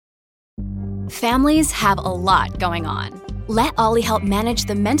Families have a lot going on. Let Ollie help manage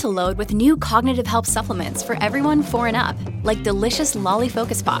the mental load with new cognitive help supplements for everyone 4 and up, like delicious Lolly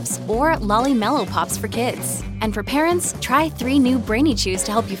Focus Pops or Lolly Mellow Pops for kids. And for parents, try 3 new Brainy Chews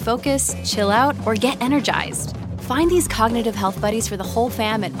to help you focus, chill out, or get energized. Find these cognitive health buddies for the whole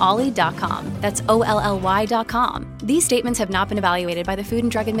fam at ollie.com. That's OLLY.com. These statements have not been evaluated by the Food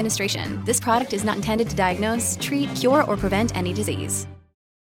and Drug Administration. This product is not intended to diagnose, treat, cure, or prevent any disease.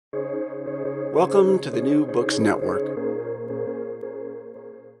 Welcome to the New Books Network.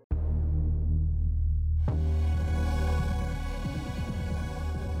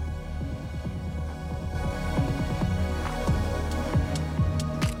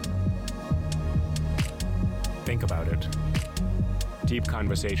 Think about it. Deep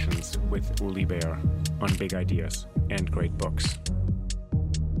conversations with Uli Bear on big ideas and great books.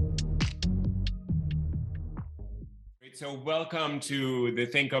 So welcome to the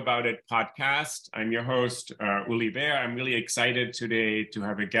Think About It podcast. I'm your host, Uli Bear. I'm really excited today to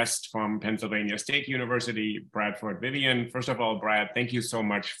have a guest from Pennsylvania State University, Bradford, Vivian. First of all, Brad, thank you so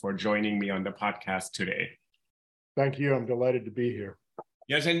much for joining me on the podcast today. Thank you. I'm delighted to be here.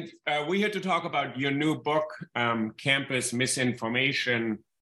 Yes, and we're here to talk about your new book, Campus Misinformation,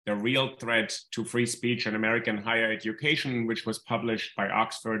 The Real Threat to Free Speech in American Higher Education, which was published by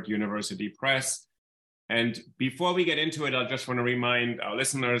Oxford University Press. And before we get into it, I just want to remind our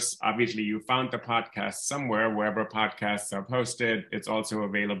listeners, obviously you found the podcast somewhere, wherever podcasts are posted. It's also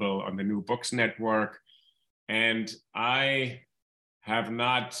available on the New Books Network. And I have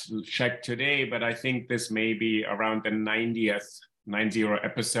not checked today, but I think this may be around the 90th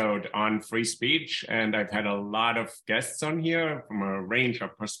episode on free speech. And I've had a lot of guests on here from a range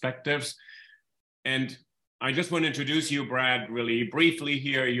of perspectives. And I just want to introduce you, Brad, really briefly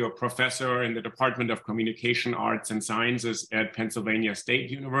here. You're a professor in the Department of Communication Arts and Sciences at Pennsylvania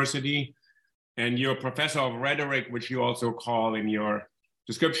State University. And you're a professor of rhetoric, which you also call in your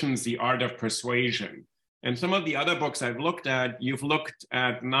descriptions, the art of persuasion. And some of the other books I've looked at, you've looked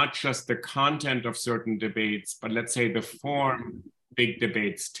at not just the content of certain debates, but let's say the form big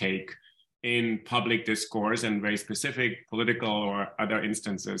debates take in public discourse and very specific political or other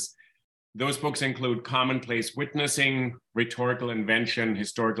instances. Those books include Commonplace Witnessing, Rhetorical Invention,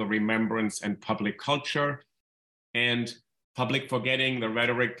 Historical Remembrance, and Public Culture, and Public Forgetting, The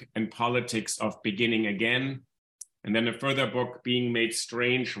Rhetoric and Politics of Beginning Again. And then a further book, Being Made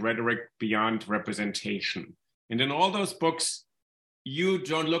Strange, Rhetoric Beyond Representation. And in all those books, you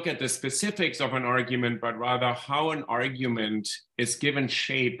don't look at the specifics of an argument, but rather how an argument is given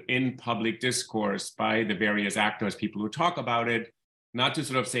shape in public discourse by the various actors, people who talk about it, not to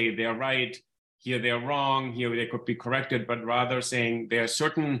sort of say they're right, here they're wrong, here they could be corrected, but rather saying there are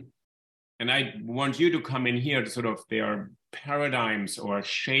certain, and I want you to come in here to sort of, there are paradigms or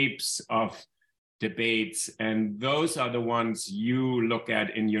shapes of debates, and those are the ones you look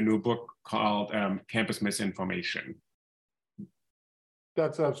at in your new book called Campus Misinformation.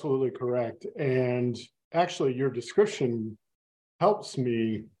 That's absolutely correct. And actually, your description helps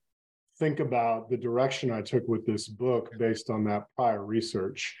me think about the direction I took with this book based on that prior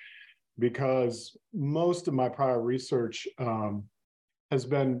research, because most of my prior research has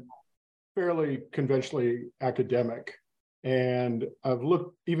been fairly conventionally academic. And I've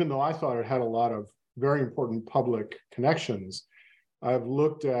looked, even though I thought it had a lot of very important public connections, I've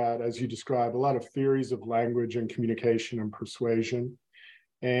looked at, as you describe, a lot of theories of language and communication and persuasion,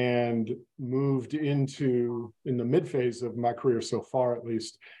 and moved into, in the mid-phase of my career so far at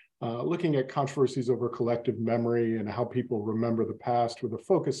least, looking at controversies over collective memory and how people remember the past with a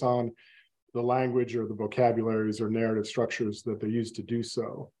focus on the language or the vocabularies or narrative structures that they use to do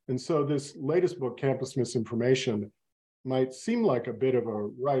so. And so this latest book, Campus Misinformation, might seem like a bit of a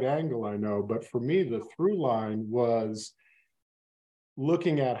right angle, I know, but for me, the through line was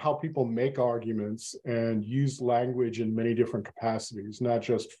looking at how people make arguments and use language in many different capacities, not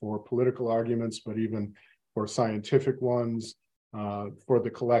just for political arguments, but even for scientific ones, for the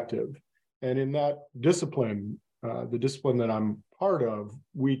collective. And in that discipline, the discipline that I'm part of,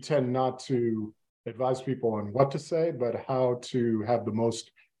 we tend not to advise people on what to say, but how to have the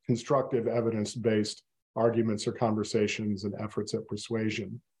most constructive evidence-based arguments or conversations and efforts at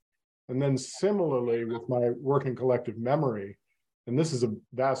persuasion. And then similarly with my work in collective memory, and this is a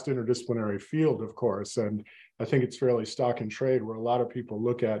vast interdisciplinary field, of course, and I think it's fairly stock in trade where a lot of people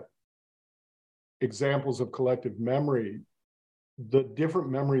look at examples of collective memory. The different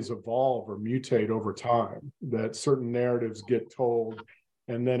memories evolve or mutate over time, that certain narratives get told,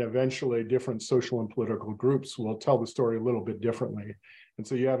 and then eventually different social and political groups will tell the story a little bit differently. And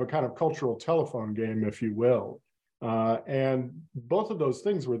so you have a kind of cultural telephone game, if you will, And both of those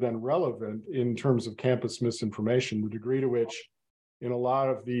things were then relevant in terms of campus misinformation, the degree to which in a lot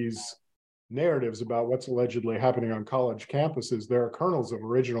of these narratives about what's allegedly happening on college campuses, there are kernels of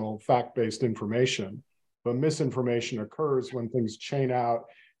original fact-based information, but misinformation occurs when things chain out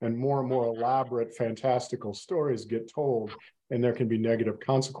and more elaborate, fantastical stories get told, and there can be negative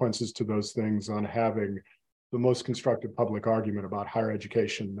consequences to those things on having the most constructive public argument about higher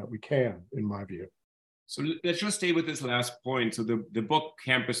education that we can, in my view. So let's just stay with this last point. So the book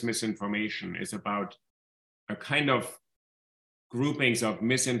Campus Misinformation is about a kind of groupings of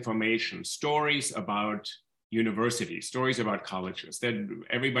misinformation, stories about universities, stories about colleges that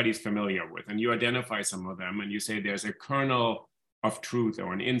everybody's familiar with. And you identify some of them and you say there's a kernel of truth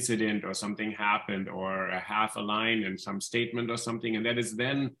or an incident or something happened or a half a line in some statement or something. And that is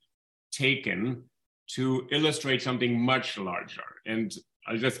then taken to illustrate something much larger. And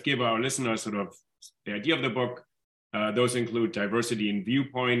I'll just give our listeners sort of the idea of the book. Those include diversity in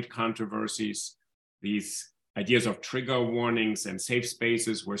viewpoint, controversies, these ideas of trigger warnings and safe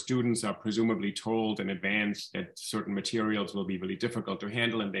spaces where students are presumably told in advance that certain materials will be really difficult to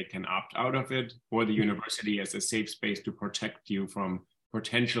handle and they can opt out of it, or the university as a safe space to protect you from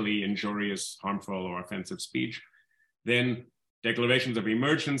potentially injurious, harmful, or offensive speech. Then declarations of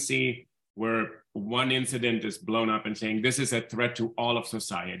emergency, where one incident is blown up and saying, this is a threat to all of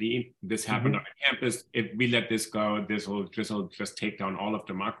society. This happened on campus. If we let this go, this will just take down all of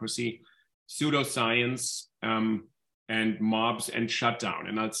democracy. Pseudoscience, and mobs and shutdown.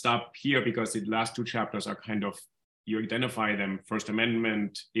 And I'll stop here because the last two chapters are kind of, you identify them, First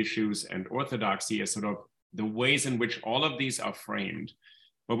Amendment issues and orthodoxy as sort of the ways in which all of these are framed.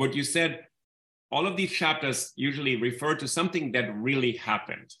 But what you said, all of these chapters usually refer to something that really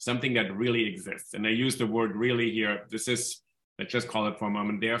happened, something that really exists. And I use the word really here. This is, let's just call it for a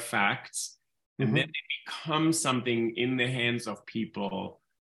moment, they're facts. And then they become something in the hands of people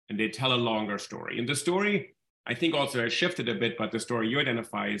and they tell a longer story. And the story, I think also has shifted a bit, but the story you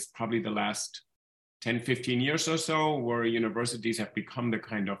identify is probably the last 10, 15 years or so, where universities have become the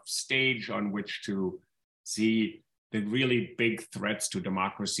kind of stage on which to see the really big threats to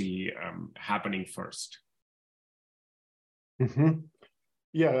democracy happening first.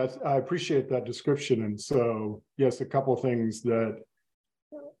 Yeah, I appreciate that description. And so, yes, a couple of things that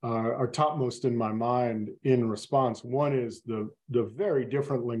are topmost in my mind in response. One is the very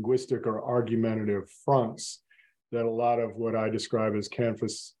different linguistic or argumentative fronts that a lot of what I describe as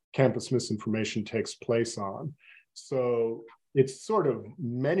campus misinformation takes place on. So it's sort of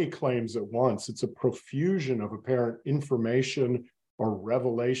many claims at once. It's a profusion of apparent information or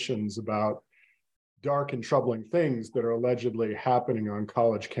revelations about dark and troubling things that are allegedly happening on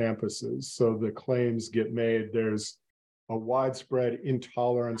college campuses. So the claims get made, there's a widespread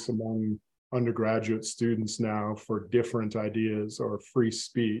intolerance among undergraduate students now for different ideas or free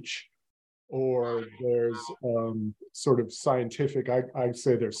speech, or there's sort of scientific, I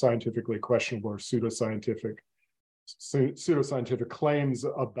say they're scientifically questionable or pseudoscientific claims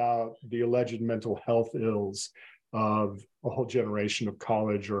about the alleged mental health ills of a whole generation of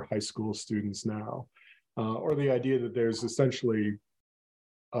college or high school students now, or the idea that there's essentially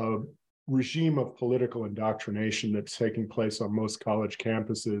a regime of political indoctrination that's taking place on most college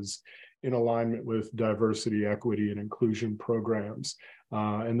campuses in alignment with diversity, equity, and inclusion programs,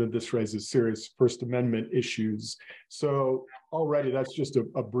 and that this raises serious First Amendment issues. So already that's just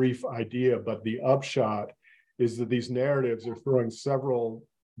a brief idea, but the upshot is that these narratives are throwing several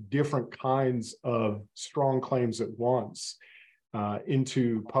different kinds of strong claims at once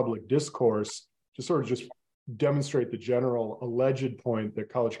into public discourse to sort of just demonstrate the general alleged point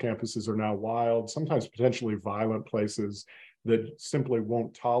that college campuses are now wild, sometimes potentially violent places that simply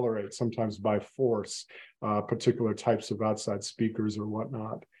won't tolerate, sometimes by force, particular types of outside speakers or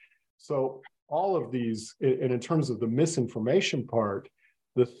whatnot. So all of these, and in terms of the misinformation part,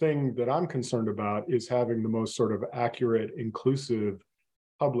 the thing that I'm concerned about is having the most sort of accurate, inclusive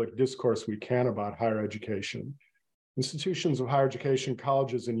public discourse we can about higher education. Institutions of higher education,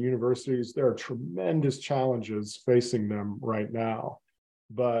 colleges and universities, there are tremendous challenges facing them right now.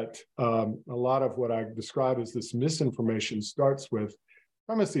 But a lot of what I describe as this misinformation starts with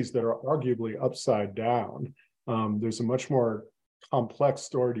premises that are arguably upside down. There's a much more complex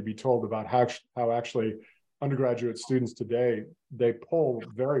story to be told about how actually undergraduate students today, they poll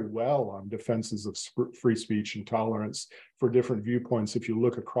very well on defenses of free speech and tolerance for different viewpoints if you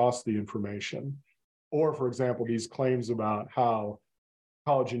look across the information. Or, for example, these claims about how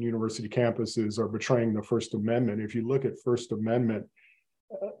college and university campuses are betraying the First Amendment. If you look at First Amendment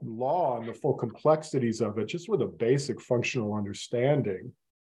law and the full complexities of it, just with a basic functional understanding,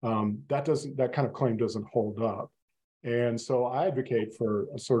 that kind of claim doesn't hold up. And so I advocate for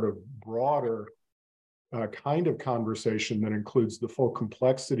a sort of broader kind of conversation that includes the full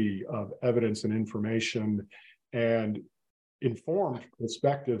complexity of evidence and information and informed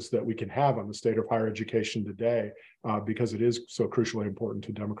perspectives that we can have on the state of higher education today, because it is so crucially important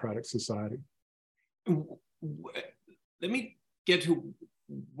to democratic society. Let me get to,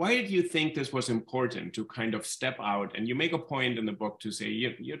 why did you think this was important to kind of step out? And you make a point in the book to say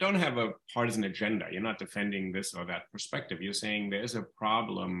you don't have a partisan agenda. You're not defending this or that perspective. You're saying there's a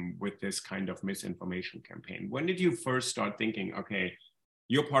problem with this kind of misinformation campaign. When did you first start thinking, okay,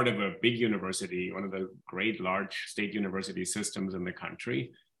 you're part of a big university, one of the great large state university systems in the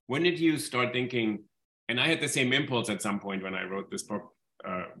country. When did you start thinking, and I had the same impulse at some point when I wrote this book,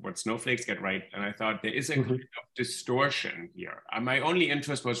 What Snowflakes Get Right, and I thought there is a kind of distortion here. My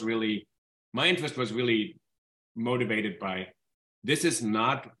interest was really motivated by, this is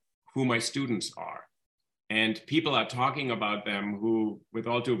not who my students are. And people are talking about them who, with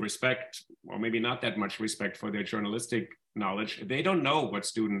all due respect, or maybe not that much respect for their journalistic knowledge, they don't know what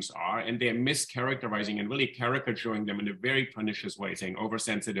students are, and they're mischaracterizing and really caricaturing them in a very pernicious way, saying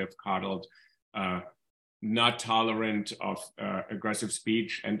oversensitive, coddled, not tolerant of aggressive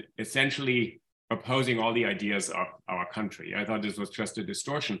speech, and essentially opposing all the ideas of our country. I thought this was just a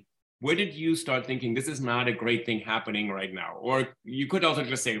distortion. Where did you start thinking this is not a great thing happening right now? Or you could also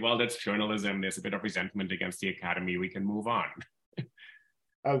just say, well, that's journalism. There's a bit of resentment against the academy. We can move on.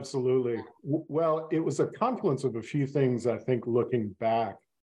 Absolutely. Well, it was a confluence of a few things, I think, looking back.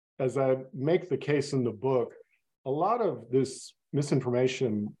 As I make the case in the book, a lot of this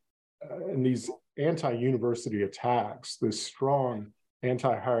misinformation and these anti-university attacks, this strong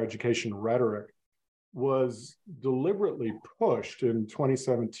anti-higher education rhetoric, was deliberately pushed in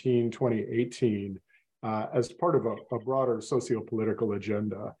 2017, 2018 as part of a broader socio-political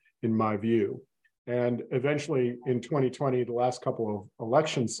agenda, in my view. And eventually in 2020, the last couple of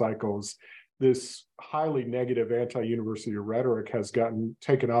election cycles, this highly negative anti-university rhetoric has gotten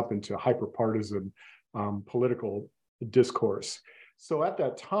taken up into hyper-partisan political discourse. So at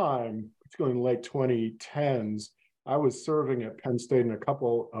that time, particularly in the late 2010s, I was serving at Penn State in a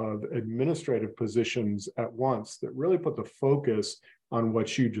couple of administrative positions at once that really put the focus on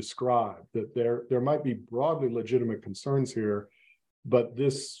what you described, that there might be broadly legitimate concerns here, but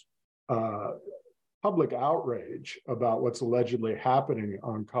this public outrage about what's allegedly happening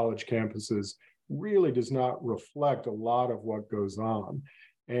on college campuses really does not reflect a lot of what goes on.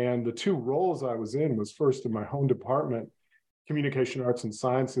 And the two roles I was in was, first in my home department, Communication Arts and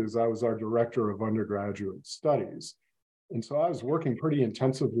Sciences, I was our director of undergraduate studies. And so I was working pretty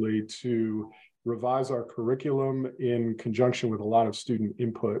intensively to revise our curriculum in conjunction with a lot of student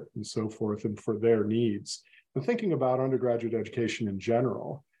input and so forth, and for their needs, and thinking about undergraduate education in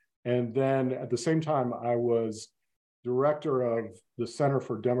general. And then at the same time, I was director of the Center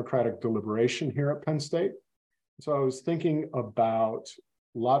for Democratic Deliberation here at Penn State. So I was thinking about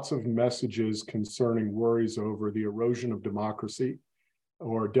lots of messages concerning worries over the erosion of democracy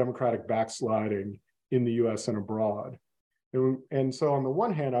or democratic backsliding in the US and abroad. And so on the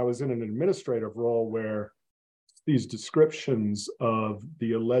one hand, I was in an administrative role where these descriptions of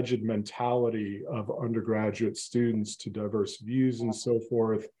the alleged mentality of undergraduate students to diverse views and so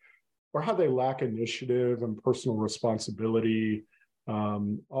forth, or how they lack initiative and personal responsibility,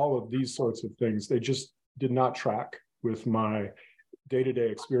 all of these sorts of things, they just did not track with my day-to-day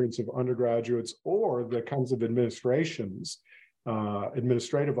experience of undergraduates or the kinds of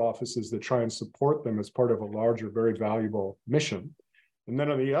administrative offices that try and support them as part of a larger, very valuable mission. And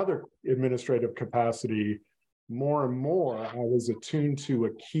then on the other administrative capacity, more and more, I was attuned to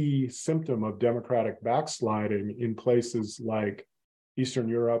a key symptom of democratic backsliding in places like Eastern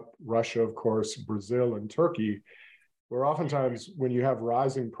Europe, Russia, of course, Brazil, and Turkey, where oftentimes when you have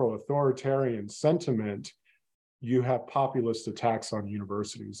rising pro-authoritarian sentiment, you have populist attacks on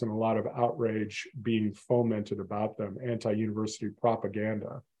universities and a lot of outrage being fomented about them, anti-university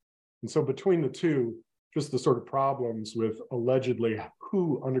propaganda. And so between the two, just the sort of problems with allegedly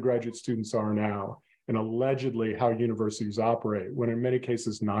who undergraduate students are now and allegedly how universities operate, when in many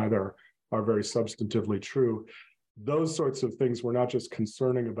cases neither are very substantively true. Those sorts of things were not just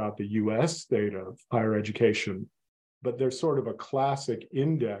concerning about the US state of higher education, but they're sort of a classic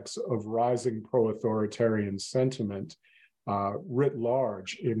index of rising pro-authoritarian sentiment writ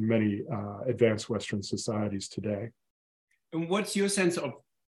large in many advanced Western societies today. And what's your sense of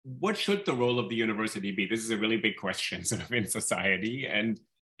what should the role of the university be? This is a really big question sort of in society. And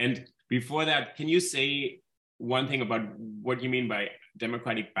before that, can you say one thing about what you mean by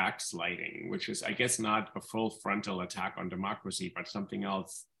democratic backsliding, which is, I guess, not a full frontal attack on democracy, but something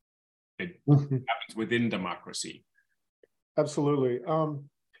else that happens within democracy? Absolutely.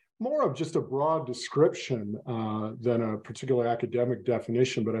 More of just a broad description than a particular academic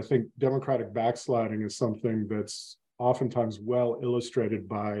definition, but I think democratic backsliding is something that's oftentimes well illustrated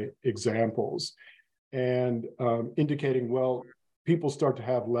by examples and indicating, well, people start to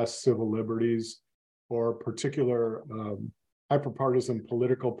have less civil liberties, or particular hyperpartisan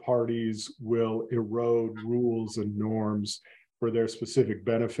political parties will erode rules and norms for their specific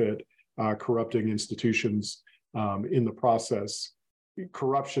benefit, corrupting institutions in the process.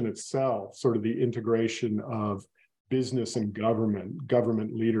 Corruption itself, sort of the integration of business and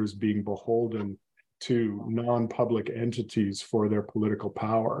government leaders being beholden to non-public entities for their political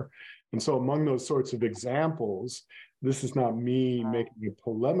power. And so among those sorts of examples, this is not me making a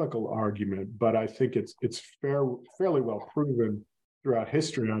polemical argument, but I think it's fairly well proven throughout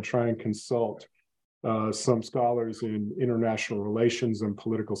history. And I try and consult some scholars in international relations and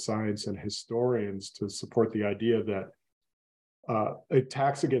political science and historians to support the idea that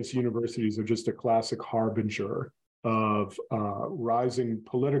attacks against universities are just a classic harbinger of rising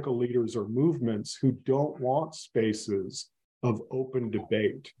political leaders or movements who don't want spaces of open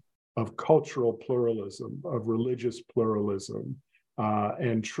debate, of cultural pluralism, of religious pluralism,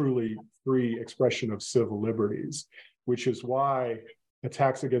 and truly free expression of civil liberties, which is why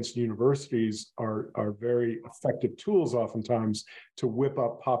attacks against universities are very effective tools oftentimes to whip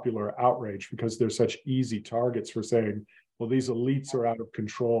up popular outrage, because they're such easy targets for saying, well, these elites are out of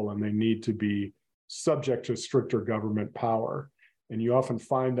control and they need to be subject to stricter government power. And you often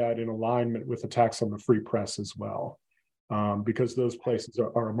find that in alignment with attacks on the free press as well, because those places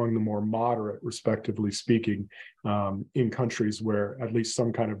are among the more moderate, respectively speaking, in countries where at least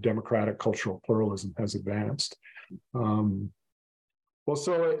some kind of democratic cultural pluralism has advanced. Well,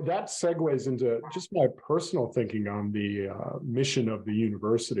 so that segues into just my personal thinking on the mission of the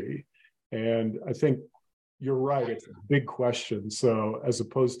university. And I think you're right, it's a big question. So as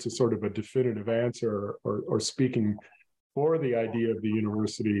opposed to sort of a definitive answer or speaking for the idea of the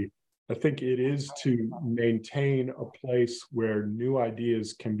university, I think it is to maintain a place where new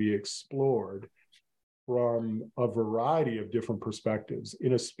ideas can be explored from a variety of different perspectives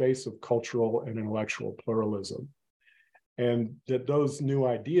in a space of cultural and intellectual pluralism. And that those new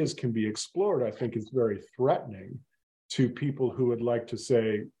ideas can be explored, I think, is very threatening to people who would like to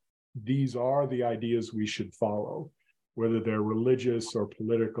say, these are the ideas we should follow, whether they're religious or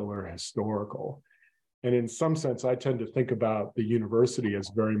political or historical. And in some sense, I tend to think about the university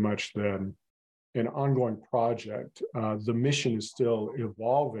as very much then an ongoing project. The mission is still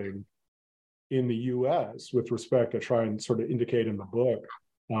evolving in the US with respect, I try and sort of indicate in the book,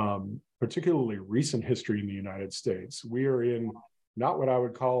 particularly recent history in the United States. We are in not what I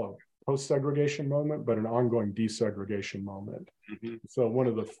would call a post-segregation moment, but an ongoing desegregation moment. Mm-hmm. So one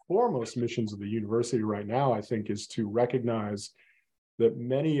of the foremost missions of the university right now, I think, is to recognize that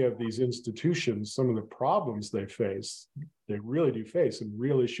many of these institutions, some of the problems they face, they really do face, and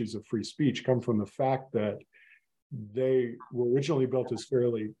real issues of free speech come from the fact that they were originally built as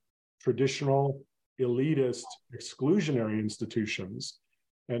fairly traditional, elitist, exclusionary institutions.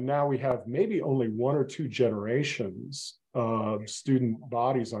 And now we have maybe only one or two generations of student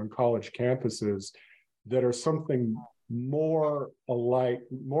bodies on college campuses that are something more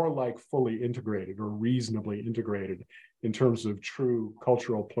like fully integrated or reasonably integrated in terms of true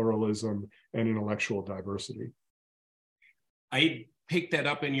cultural pluralism and intellectual diversity. I picked that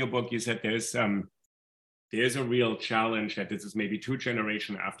up in your book. You said there's a real challenge that this is maybe two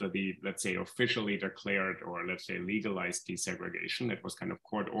generations after the, let's say, officially declared or let's say legalized desegregation. It was kind of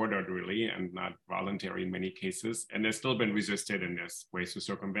court ordered really and not voluntary in many cases. And there's still been resisted and there's ways to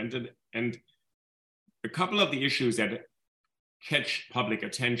circumvent it. And a couple of the issues that catch public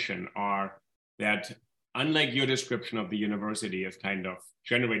attention are that unlike your description of the university as kind of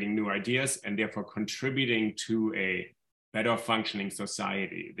generating new ideas and therefore contributing to a better functioning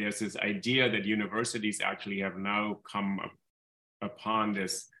society, there's this idea that universities actually have now come upon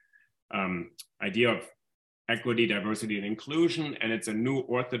this idea of equity, diversity, and inclusion, and it's a new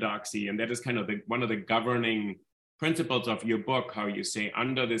orthodoxy, and that is kind of one of the governing principles of your book, how you say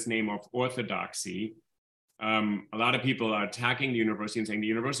under this name of orthodoxy, a lot of people are attacking the university and saying the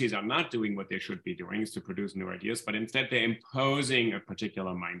universities are not doing what they should be doing, is to produce new ideas, but instead they're imposing a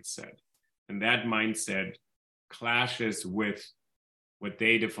particular mindset. And that mindset clashes with what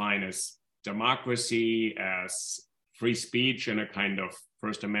they define as democracy, as free speech and a kind of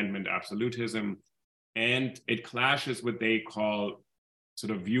First Amendment absolutism. And it clashes with what they call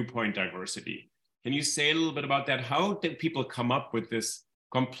sort of viewpoint diversity. Can you say a little bit about that? How did people come up with this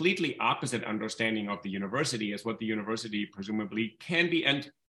completely opposite understanding of the university as what the university presumably can be, I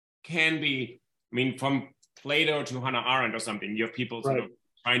mean, from Plato to Hannah Arendt or something. You have people sort of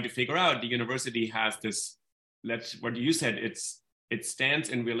trying to figure out the university has this, what you said, it stands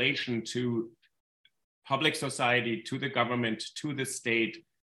in relation to public society, to the government, to the state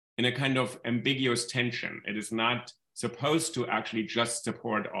in a kind of ambiguous tension. It is not supposed to actually just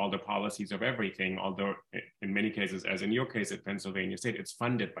support all the policies of everything, although in many cases, as in your case at Pennsylvania State, it's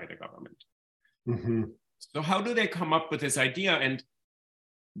funded by the government. Mm-hmm. So how do they come up with this idea, and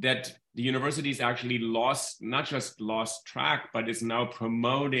that the universities actually not just lost track, but is now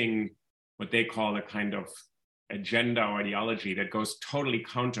promoting what they call a kind of agenda or ideology that goes totally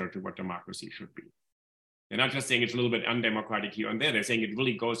counter to what democracy should be? They're not just saying it's a little bit undemocratic here and there, they're saying it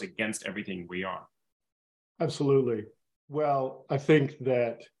really goes against everything we are. Absolutely. Well, I think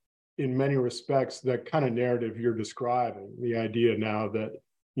that in many respects, that kind of narrative you're describing, the idea now that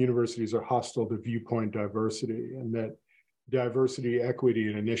universities are hostile to viewpoint diversity, and that diversity,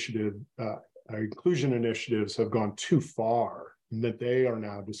 equity, and inclusion initiatives have gone too far, and that they are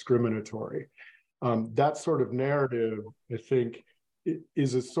now discriminatory. That sort of narrative, I think,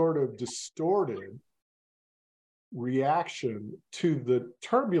 is a sort of distorted reaction to the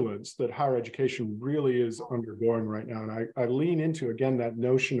turbulence that higher education really is undergoing right now. And I lean into, again, that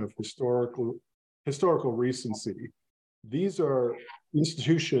notion of historical recency. These are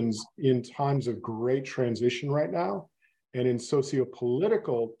institutions in times of great transition right now, and in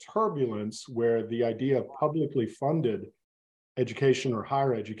socio-political turbulence, where the idea of publicly funded education or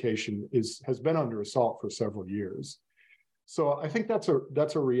higher education has been under assault for several years. So I think that's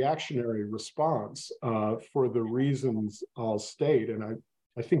a reactionary response for the reasons I'll state. And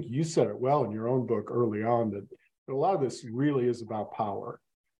I think you said it well in your own book early on, that a lot of this really is about power.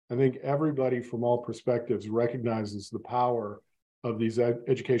 I think everybody from all perspectives recognizes the power of these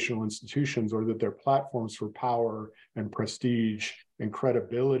educational institutions, or that they're platforms for power and prestige and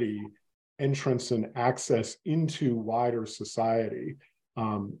credibility, entrance and access into wider society.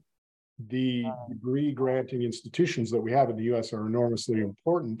 The degree granting institutions that we have in the US are enormously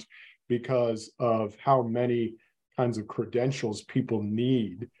important because of how many kinds of credentials people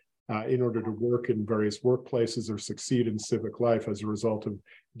need in order to work in various workplaces or succeed in civic life as a result of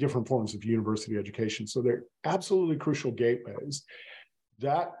different forms of university education. So they're absolutely crucial gateways.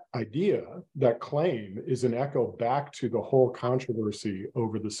 That idea, that claim, is an echo back to the whole controversy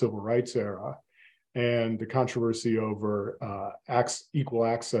over the civil rights era and the controversy over equal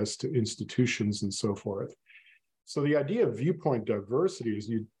access to institutions and so forth. So the idea of viewpoint diversity,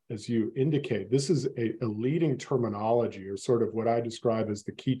 as you indicate, this is a leading terminology, or sort of what I describe as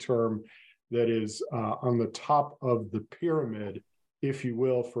the key term that is on the top of the pyramid, if you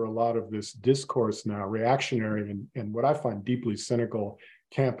will, for a lot of this discourse now, reactionary and what I find deeply cynical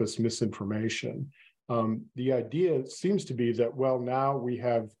campus misinformation. The idea seems to be that, well, now we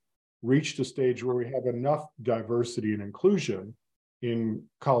have reached a stage where we have enough diversity and inclusion in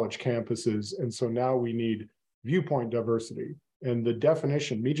college campuses, and so now we need viewpoint diversity. And the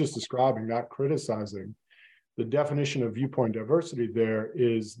definition, me just describing, not criticizing, the definition of viewpoint diversity there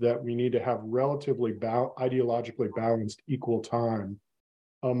is that we need to have relatively ideologically balanced equal time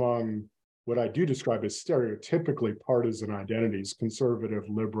among what I do describe as stereotypically partisan identities: conservative,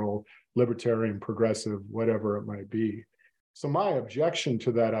 liberal, libertarian, progressive, whatever it might be. So my objection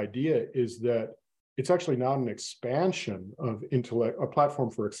to that idea is that it's actually not an expansion of a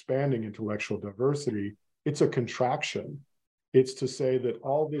platform for expanding intellectual diversity. It's a contraction. It's to say that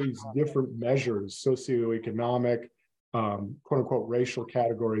all these different measures, socioeconomic, quote unquote, racial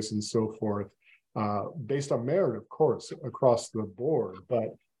categories and so forth, based on merit, of course, across the board,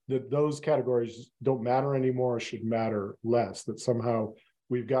 but that those categories don't matter anymore, should matter less, that somehow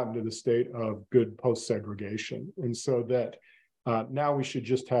we've gotten to the state of good post-segregation. And so that now we should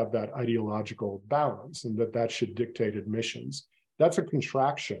just have that ideological balance, and that should dictate admissions. That's a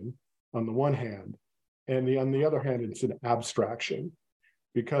contraction on the one hand. And on the other hand, it's an abstraction,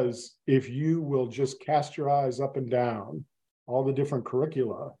 because if you will just cast your eyes up and down all the different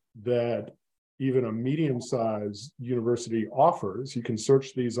curricula that even a medium-sized university offers, you can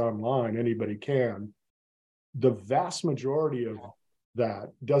search these online, anybody can, the vast majority of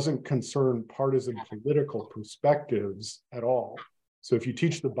that doesn't concern partisan political perspectives at all. So if you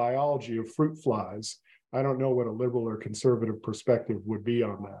teach the biology of fruit flies, I don't know what a liberal or conservative perspective would be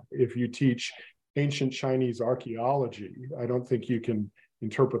on that. If you teach ancient Chinese archaeology, I don't think you can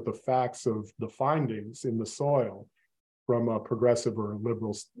interpret the facts of the findings in the soil from a progressive or a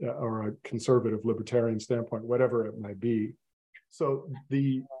liberal or a conservative libertarian standpoint, whatever it might be. So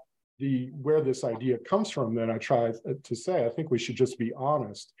where this idea comes from, then I try to say, I think we should just be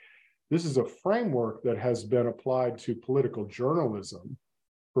honest. This is a framework that has been applied to political journalism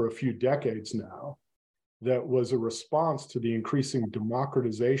for a few decades now. that was a response to the increasing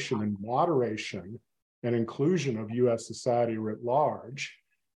democratization and moderation and inclusion of US society writ large.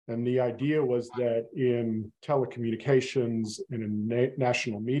 And the idea was that in telecommunications and in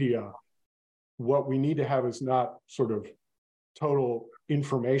national media, what we need to have is not sort of total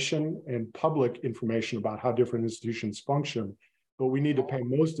information and public information about how different institutions function, but we need to pay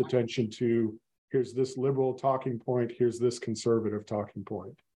most attention to, here's this liberal talking point, here's this conservative talking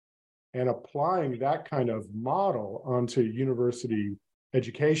point. And applying that kind of model onto university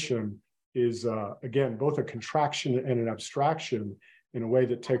education is, again, both a contraction and an abstraction in a way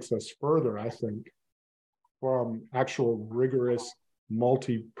that takes us further, I think, from actual rigorous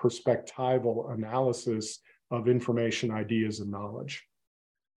multi-perspectival analysis of information, ideas, and knowledge.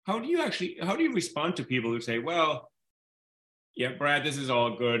 How do you respond to people who say, well, yeah, Brad, this is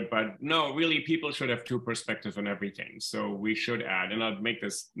all good, but no, really, people should have two perspectives on everything. So we should add, and I'll make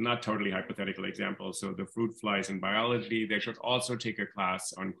this not totally hypothetical example. So the fruit flies in biology, they should also take a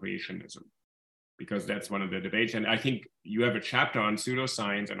class on creationism, because that's one of the debates. And I think you have a chapter on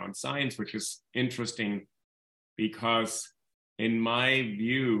pseudoscience and on science, which is interesting because in my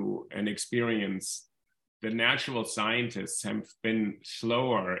view and experience, the natural scientists have been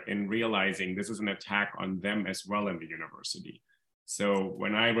slower in realizing this is an attack on them as well in the university. So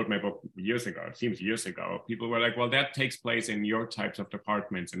when I wrote my book years ago, it seems years ago, people were like, well, that takes place in your types of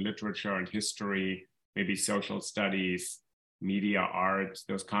departments, in literature and history, maybe social studies, media, art,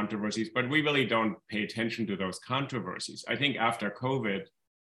 those controversies, but we really don't pay attention to those controversies. I think after COVID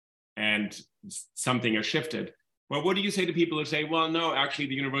and something has shifted. Well, what do you say to people who say, well, no, actually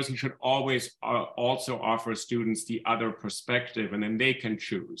the university should always also offer students the other perspective and then they can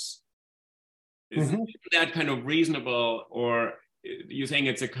choose? Is that kind of reasonable, or you're saying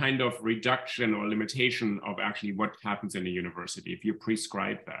it's a kind of reduction or limitation of actually what happens in a university if you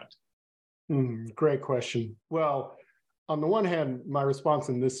prescribe that? Great question. Well, on the one hand, my response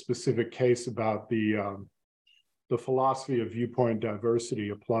in this specific case about the philosophy of viewpoint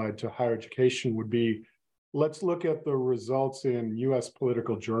diversity applied to higher education would be, let's look at the results in US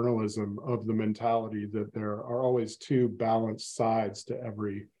political journalism of the mentality that there are always two balanced sides to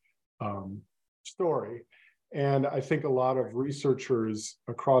every story. And I think a lot of researchers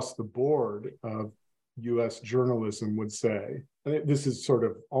across the board of US journalism would say, and this is sort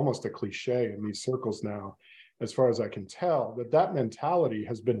of almost a cliche in these circles now, as far as I can tell, that mentality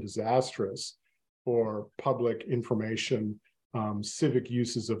has been disastrous for public information, civic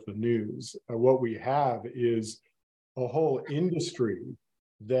uses of the news. What we have is a whole industry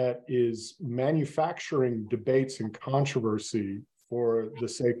that is manufacturing debates and controversy for the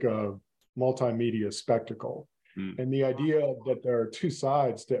sake of multimedia spectacle. And the idea that there are two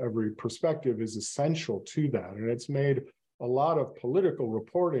sides to every perspective is essential to that. And it's made a lot of political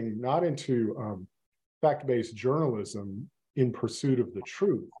reporting not into fact-based journalism in pursuit of the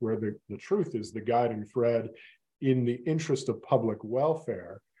truth, where the truth is the guiding thread in the interest of public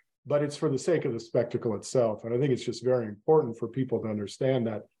welfare, but it's for the sake of the spectacle itself. And I think it's just very important for people to understand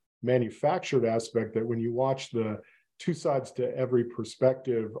that manufactured aspect, that when you watch the two sides to every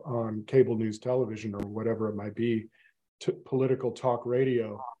perspective on cable news television or whatever it might be, to political talk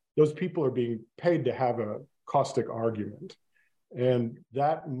radio, those people are being paid to have a caustic argument. And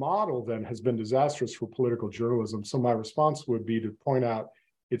that model then has been disastrous for political journalism. So my response would be to point out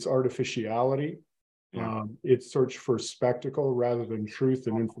its artificiality, its search for spectacle rather than truth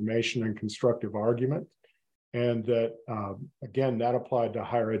and information and constructive argument. And that, again, that applied to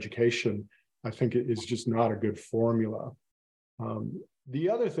higher education, I think it is just not a good formula. The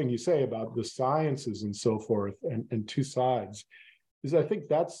other thing you say about the sciences and so forth and two sides is, I think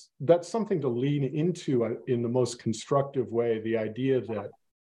that's something to lean into in the most constructive way, the idea that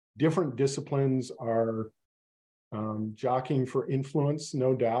different disciplines are jockeying for influence,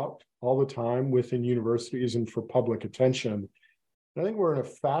 no doubt, all the time within universities and for public attention. And I think we're in a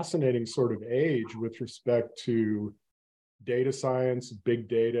fascinating sort of age with respect to data science, big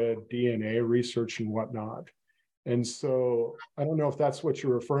data, DNA research, and whatnot. And so I don't know if that's what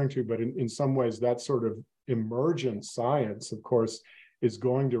you're referring to, but in some ways that sort of emergent science, of course, is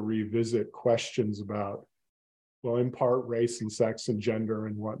going to revisit questions about, well, in part race and sex and gender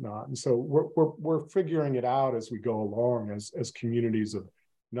and whatnot. And so we're figuring it out as we go along as communities of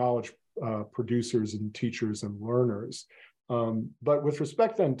knowledge producers and teachers and learners. But with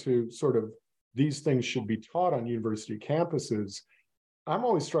respect then to sort of these things should be taught on university campuses, I'm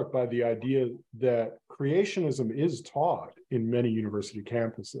always struck by the idea that creationism is taught in many university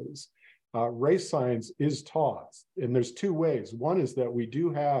campuses. Race science is taught, and there's two ways. One is that we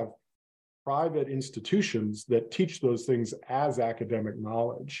do have private institutions that teach those things as academic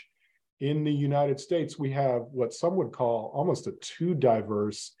knowledge. in the United States, we have what some would call almost a too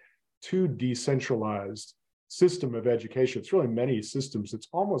diverse, too decentralized system of education. It's really many systems. It's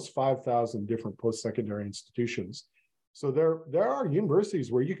almost 5,000 different post-secondary institutions. So there are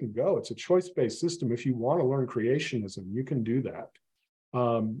universities where you can go. It's a choice-based system. If you want to learn creationism, you can do that.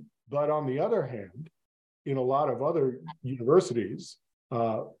 But on the other hand, in a lot of other universities,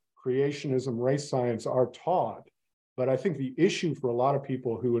 creationism, race science are taught. But I think the issue for a lot of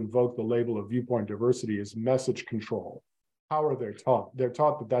people who invoke the label of viewpoint diversity is message control. How are they taught? They're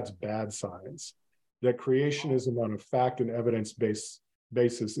taught that that's bad science, that creationism on a fact and evidence-based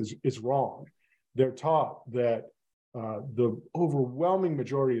basis is wrong. They're taught that the overwhelming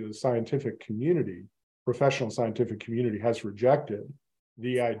majority of the scientific community, professional scientific community, has rejected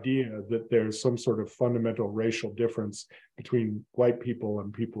the idea that there's some sort of fundamental racial difference between white people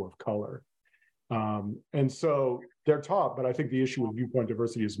and people of color. And so they're taught, but I think the issue with viewpoint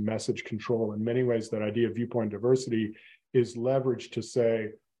diversity is message control. In many ways, that idea of viewpoint diversity is leveraged to say,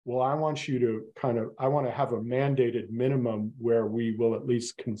 well, I want you to I want to have a mandated minimum where we will at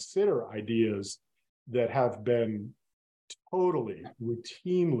least consider ideas that have been totally,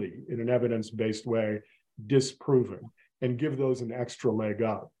 routinely, in an evidence-based way, disproven, and give those an extra leg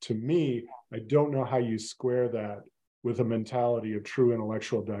up. To me, I don't know how you square that with a mentality of true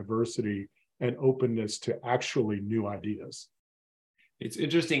intellectual diversity and openness to actually new ideas. It's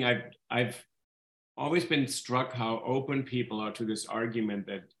interesting. I've always been struck how open people are to this argument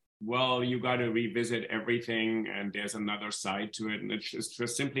that, well, you got to revisit everything and there's another side to it. And it's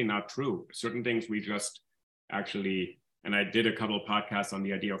just simply not true. Certain things we just actually, and I did a couple of podcasts on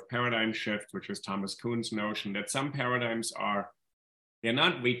the idea of paradigm shift, which is Thomas Kuhn's notion that some paradigms they're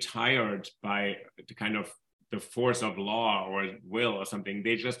not retired by the kind of the force of law or will or something.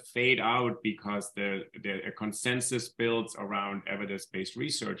 They just fade out because a consensus builds around evidence-based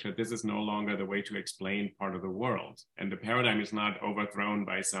research that this is no longer the way to explain part of the world. And the paradigm is not overthrown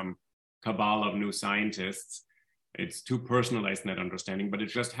by some cabal of new scientists. It's too personalized in that understanding, but it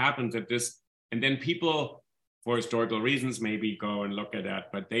just happens that and then people, for historical reasons, maybe go and look at that,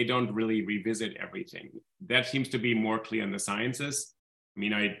 but they don't really revisit everything. That seems to be more clear in the sciences. I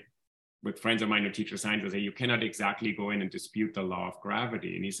mean, with friends of mine who teach science, I say, you cannot exactly go in and dispute the law of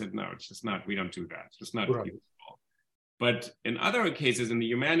gravity. And he said, no, it's just not, we don't do that. It's just not right. useful. But in other cases, in the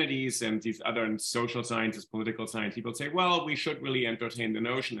humanities and these other social sciences, political science, people say, well, we should really entertain the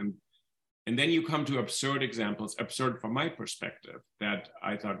notion. And then you come to absurd examples, absurd from my perspective, that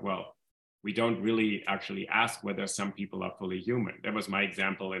I thought, well, we don't really actually ask whether some people are fully human. That was my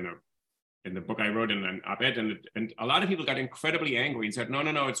example in the book I wrote in an op-ed, and a lot of people got incredibly angry and said,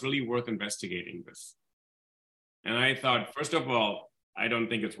 no, it's really worth investigating this. And I thought, first of all, I don't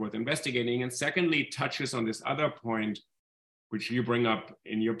think it's worth investigating. And secondly, touches on this other point, which you bring up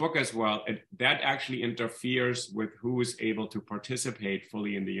in your book as well, that actually interferes with who is able to participate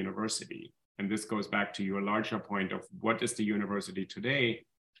fully in the university. And this goes back to your larger point of what is the university today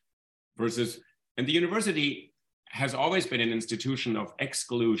versus, and the university has always been an institution of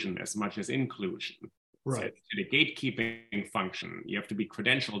exclusion as much as inclusion. Right. It's a gatekeeping function. You have to be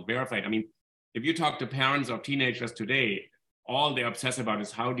credentialed, verified. I mean, if you talk to parents of teenagers today, all they obsess about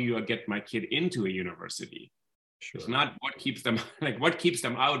is how do you get my kid into a university? Sure. It's not what keeps them, what keeps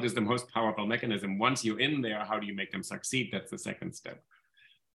them out is the most powerful mechanism. Once you're in there, how do you make them succeed? That's the second step.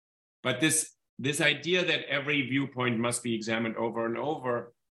 But this idea that every viewpoint must be examined over and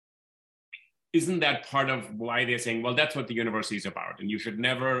over, isn't that part of why they're saying, well, that's what the university is about? And you should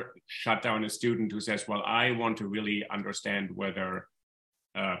never shut down a student who says, well, I want to really understand whether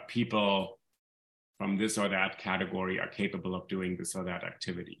people from this or that category are capable of doing this or that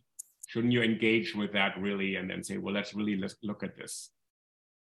activity. Shouldn't you engage with that really and then say, well, let's look at this?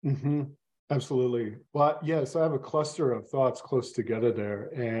 Mm-hmm. Absolutely. Well, yes, I have a cluster of thoughts close together there.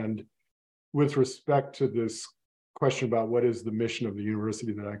 And with respect to this question about what is the mission of the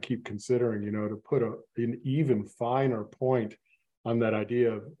university that I keep considering, to put an even finer point on that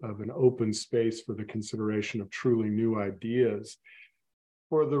idea of an open space for the consideration of truly new ideas.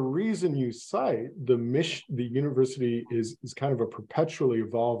 For the reason you cite, the university is kind of a perpetually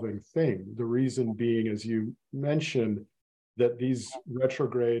evolving thing. The reason being, as you mentioned, that these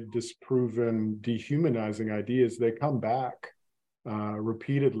retrograde, disproven, dehumanizing ideas, they come back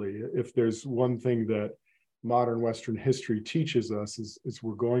repeatedly. If there's one thing that modern Western history teaches us is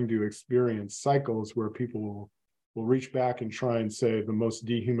we're going to experience cycles where people will reach back and try and say the most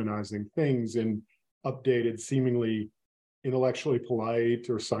dehumanizing things in updated, seemingly intellectually polite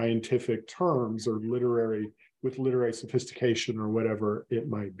or scientific terms or with literary sophistication or whatever it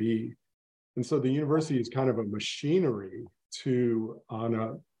might be. And so the university is kind of a machinery to, on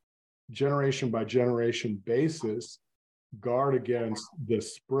a generation by generation basis, guard against the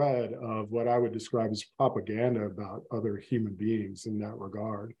spread of what I would describe as propaganda about other human beings in that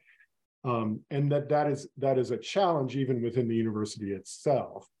regard. And that is a challenge even within the university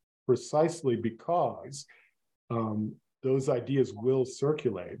itself, precisely because those ideas will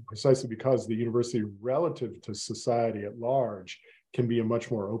circulate, precisely because the university relative to society at large can be a much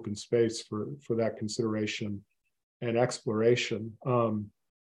more open space for that consideration and exploration.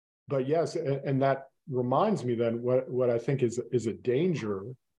 But yes, and that reminds me then what I think is a danger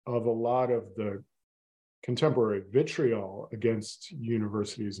of a lot of the contemporary vitriol against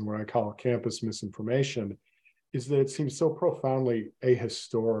universities and what I call campus misinformation is that it seems so profoundly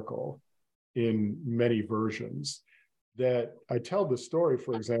ahistorical in many versions that I tell the story,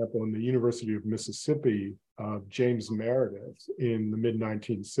 for example, in the University of Mississippi of James Meredith in the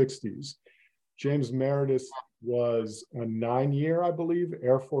mid-1960s. James Meredith was a 9-year, I believe,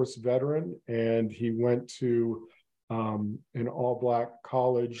 Air Force veteran, and he went to an all-Black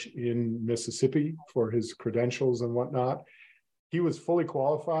college in Mississippi for his credentials and whatnot. He was fully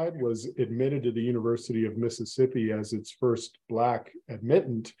qualified, was admitted to the University of Mississippi as its first Black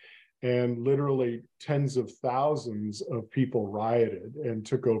admittant, and literally tens of thousands of people rioted and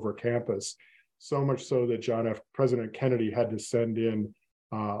took over campus, so much so that President Kennedy had to send in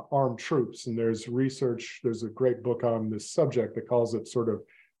armed troops. And there's a great book on this subject that calls it sort of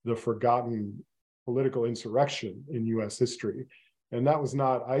the forgotten political insurrection in US history. And that was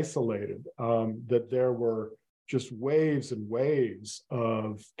not isolated, that there were just waves and waves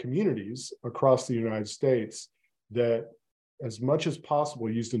of communities across the United States that, as much as possible,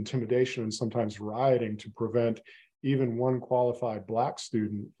 used intimidation and sometimes rioting to prevent even one qualified Black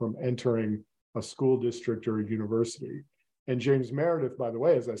student from entering a school district or a university. And James Meredith, by the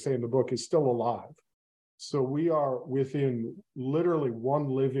way, as I say in the book, is still alive. So we are within literally one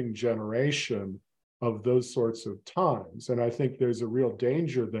living generation of those sorts of times. And I think there's a real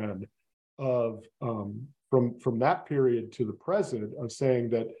danger then of, from that period to the present, of saying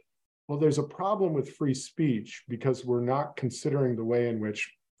that, well, there's a problem with free speech because we're not considering the way in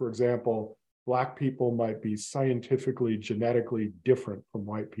which, for example, Black people might be scientifically, genetically different from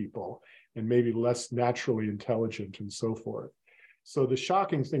white people and maybe less naturally intelligent and so forth. So the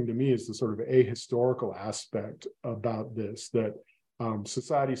shocking thing to me is the sort of ahistorical aspect about this, that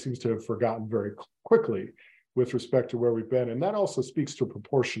society seems to have forgotten very quickly with respect to where we've been. And that also speaks to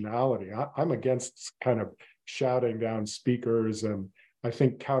proportionality. I'm against kind of shouting down speakers, and I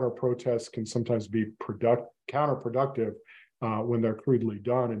think counter-protests can sometimes be counterproductive when they're crudely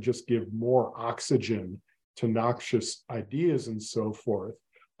done and just give more oxygen to noxious ideas and so forth.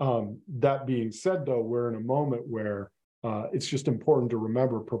 That being said, though, we're in a moment where it's just important to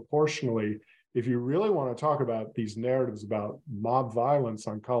remember proportionally, if you really want to talk about these narratives about mob violence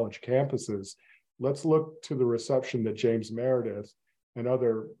on college campuses, let's look to the reception that James Meredith and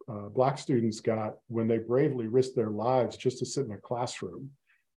other Black students got when they bravely risked their lives just to sit in a classroom,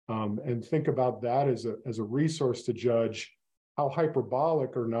 and think about that as a resource to judge how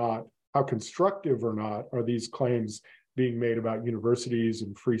hyperbolic or not, how constructive or not are these claims being made about universities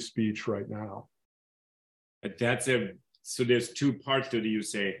and free speech right now. So there's two parts to it. You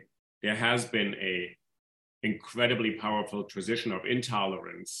say there has been a incredibly powerful tradition of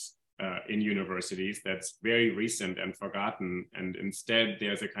intolerance in universities that's very recent and forgotten. And instead,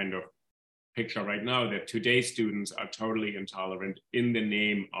 there's a kind of picture right now that today's students are totally intolerant in the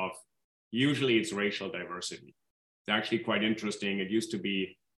name of, usually it's racial diversity. It's actually quite interesting. It used to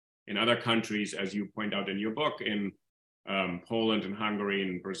be in other countries, as you point out in your book, in Poland and Hungary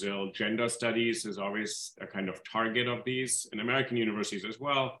and Brazil, gender studies is always a kind of target of these. In American universities as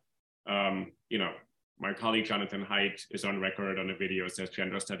well, my colleague Jonathan Haidt is on record on a video, says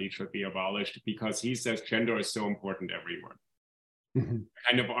gender studies should be abolished because he says gender is so important everywhere. Mm-hmm.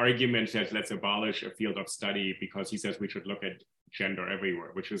 Kind of argument says let's abolish a field of study because he says we should look at gender everywhere,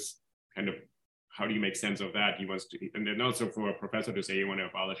 which is kind of, how do you make sense of that? He wants to, and then also for a professor to say you want to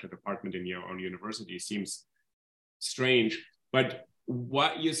abolish a department in your own university seems strange. But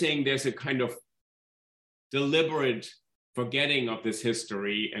what you're saying, there's a kind of deliberate forgetting of this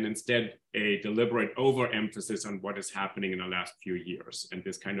history and instead a deliberate overemphasis on what is happening in the last few years and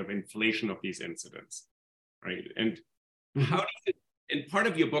this kind of inflation of these incidents, right? And how do you, and part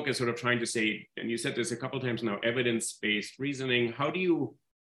of your book is sort of trying to say, and you said this a couple of times now, evidence-based reasoning. How do you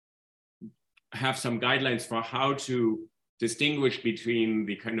have some guidelines for how to distinguish between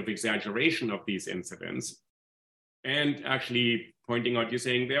the kind of exaggeration of these incidents and actually pointing out, you're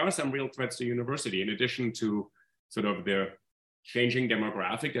saying there are some real threats to university in addition to sort of the changing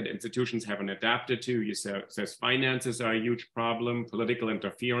demographic that institutions haven't adapted to. You says finances are a huge problem. Political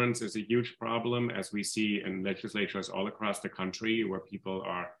interference is a huge problem, as we see in legislatures all across the country, where people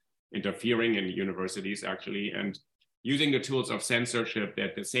are interfering in universities actually, and using the tools of censorship that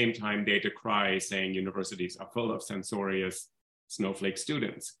at the same time they decry, saying universities are full of censorious snowflake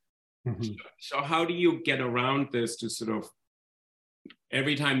students. Mm-hmm. So how do you get around this to sort of,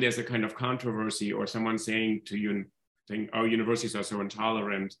 every time there's a kind of controversy or someone saying to you, think, oh, universities are so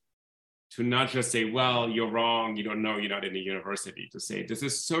intolerant, to not just say, well, you're wrong, you don't know, you're not in a university, to say, this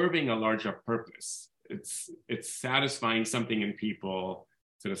is serving a larger purpose. It's satisfying something in people,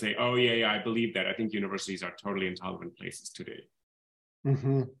 to say, oh, yeah, I believe that. I think universities are totally intolerant places today.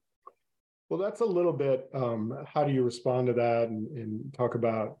 Mm-hmm. Well, that's a little bit, how do you respond to that and talk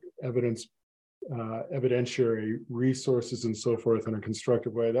about evidentiary resources and so forth in a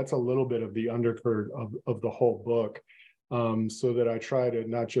constructive way? That's a little bit of the undercurrent of the whole book, so that I try to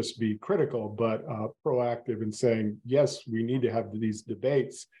not just be critical, but proactive in saying, yes, we need to have these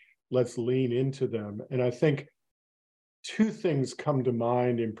debates. Let's lean into them. And I think two things come to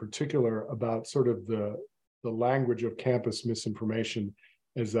mind in particular about sort of the language of campus misinformation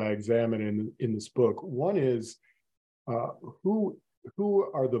as I examine in this book. One is who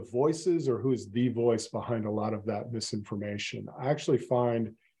are the voices, or who is the voice behind a lot of that misinformation? I actually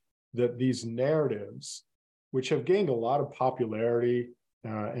find that these narratives, which have gained a lot of popularity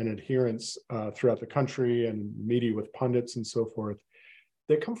and adherence throughout the country and media with pundits and so forth,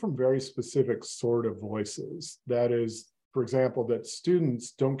 they come from very specific sort of voices. That is, for example, that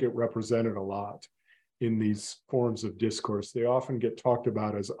students don't get represented a lot in these forms of discourse. They often get talked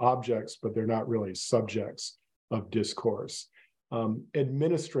about as objects, but they're not really subjects of discourse.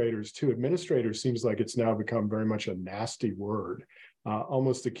 Administrators too. Administrators seems like it's now become very much a nasty word,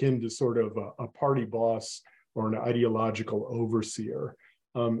 almost akin to sort of a party boss or an ideological overseer.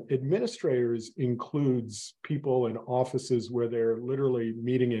 Administrators includes people in offices where they're literally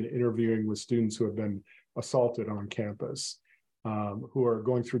meeting and interviewing with students who have been assaulted on campus, who are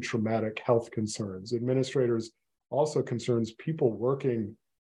going through traumatic health concerns. Administrators also concerns people working.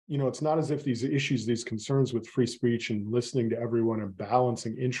 It's not as if these issues, these concerns with free speech and listening to everyone and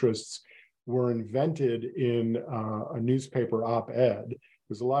balancing interests were invented in a newspaper op-ed.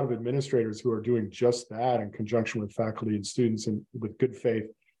 There's a lot of administrators who are doing just that in conjunction with faculty and students, and with good faith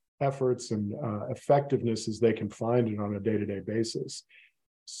efforts and effectiveness as they can find it on a day-to-day basis.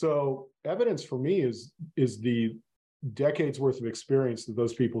 So evidence for me is the decades worth of experience that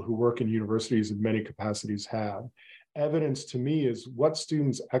those people who work in universities in many capacities have. Evidence to me is what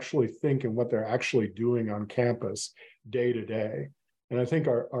students actually think and what they're actually doing on campus day to day. And I think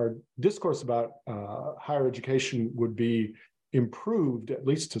our discourse about higher education would be improved, at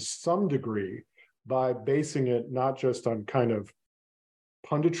least to some degree, by basing it not just on kind of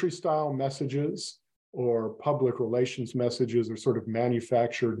punditry style messages or public relations messages or sort of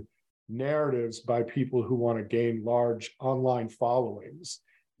manufactured narratives by people who want to gain large online followings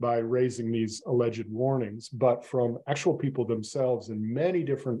by raising these alleged warnings, but from actual people themselves in many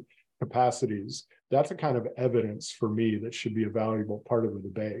different capacities. That's a kind of evidence for me that should be a valuable part of the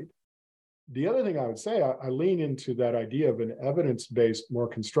debate. The other thing I would say, I lean into that idea of an evidence-based, more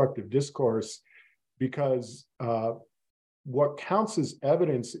constructive discourse, because what counts as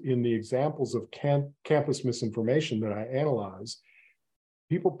evidence in the examples of campus misinformation that I analyze,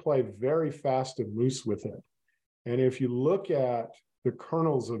 people play very fast and loose with it. And if you look at the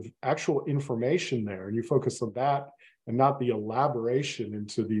kernels of actual information there, and you focus on that and not the elaboration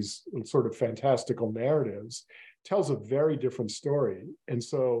into these sort of fantastical narratives, tells a very different story. And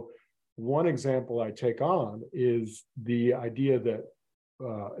so one example I take on is the idea that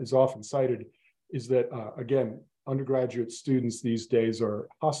is often cited is that, again, undergraduate students these days are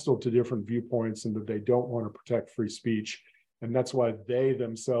hostile to different viewpoints and that they don't want to protect free speech. And that's why they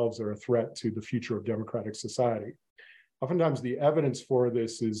themselves are a threat to the future of democratic society. Oftentimes the evidence for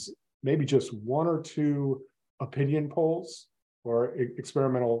this is maybe just one or two opinion polls or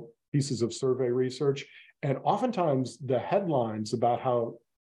experimental pieces of survey research. And oftentimes the headlines about how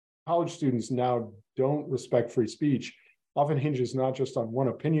college students now don't respect free speech often hinges not just on one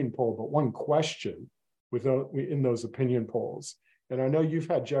opinion poll, but one question in those opinion polls. And I know you've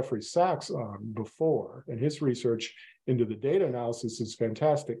had Jeffrey Sachs on before, and his research into the data analysis is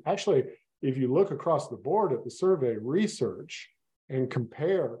fantastic. Actually, if you look across the board at the survey research and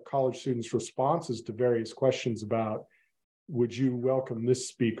compare college students' responses to various questions about, would you welcome this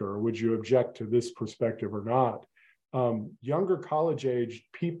speaker, or would you object to this perspective or not? Younger college-aged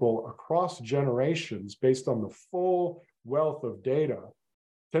people across generations, based on the full wealth of data,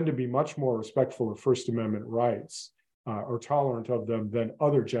 tend to be much more respectful of First Amendment rights. or tolerant of them than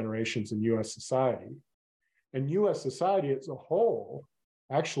other generations in US society. And US society as a whole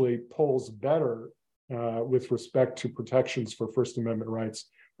actually polls better with respect to protections for First Amendment rights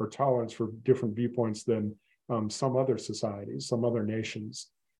or tolerance for different viewpoints than some other societies, some other nations.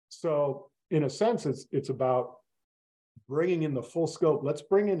 So in a sense, it's about bringing in the full scope. Let's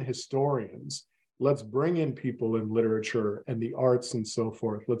bring in historians. Let's bring in people in literature and the arts and so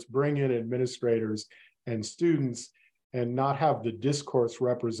forth. Let's bring in administrators and students and not have the discourse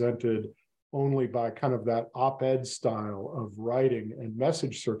represented only by kind of that op-ed style of writing and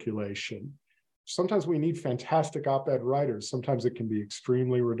message circulation. Sometimes we need fantastic op-ed writers. Sometimes it can be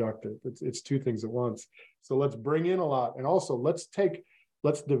extremely reductive. It's two things at once. So let's bring in a lot. And also let's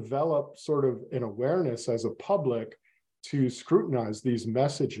develop sort of an awareness as a public to scrutinize these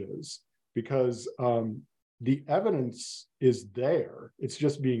messages, because the evidence is there. It's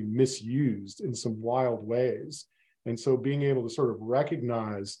just being misused in some wild ways. And so being able to sort of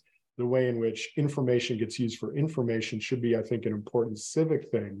recognize the way in which information gets used for information should be, I think, an important civic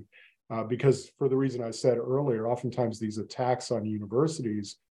thing, because for the reason I said earlier, oftentimes these attacks on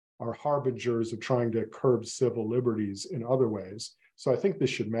universities are harbingers of trying to curb civil liberties in other ways. So I think this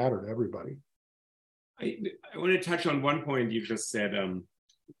should matter to everybody. I want to touch on one point you just said,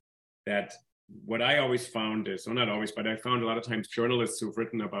 that what I always found is, or not always, but I found a lot of times journalists who've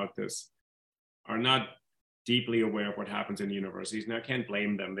written about this are not deeply aware of what happens in universities. And I can't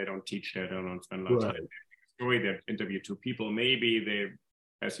blame them. They don't teach there, they don't spend a lot of time. They interview two people. Maybe they,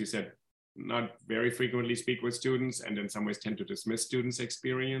 as you said, not very frequently speak with students, and in some ways tend to dismiss students'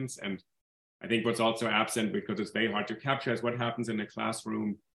 experience. And I think what's also absent, because it's very hard to capture, is what happens in a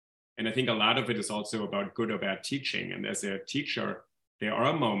classroom. And I think a lot of it is also about good or bad teaching. And as a teacher, there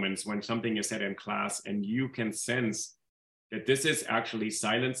are moments when something is said in class and you can sense that this is actually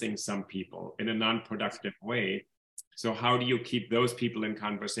silencing some people in a non-productive way. So how do you keep those people in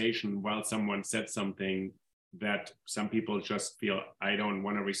conversation while someone said something that some people just feel, I don't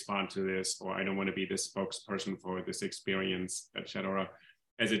want to respond to this, or I don't want to be this spokesperson for this experience, etc.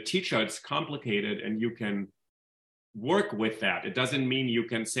 As a teacher, it's complicated, and you can work with that. It doesn't mean you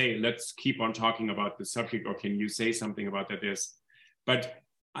can say, let's keep on talking about the subject, or can you say something about that? But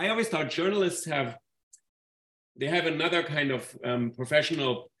I always thought journalists have another kind of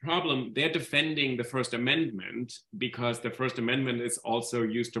professional problem. They're defending the First Amendment because the First Amendment is also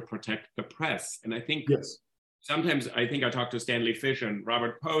used to protect the press. And I think sometimes, I talked to Stanley Fish and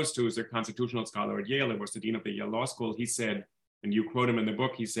Robert Post, who's a constitutional scholar at Yale, and was the dean of the Yale Law School. He said, and you quote him in the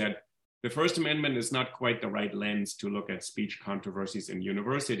book, he said, the First Amendment is not quite the right lens to look at speech controversies in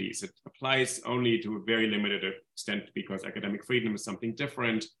universities. It applies only to a very limited extent because academic freedom is something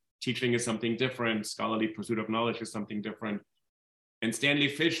different, teaching is something different, scholarly pursuit of knowledge is something different. And Stanley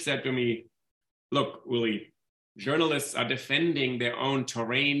Fish said to me, look, Uli, journalists are defending their own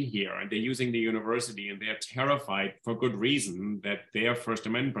terrain here, and they're using the university, and they're terrified for good reason that their First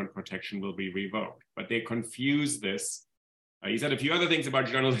Amendment protection will be revoked. But they confuse this. He said a few other things about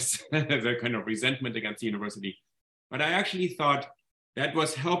journalists, the kind of resentment against the university. But I actually thought that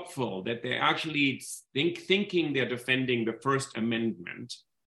was helpful, that they're actually thinking they're defending the First Amendment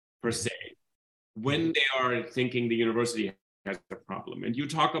per se, when they are thinking the university has a problem. And you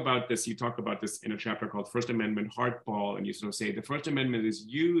talk about this in a chapter called First Amendment Hardball, and you sort of say the First Amendment is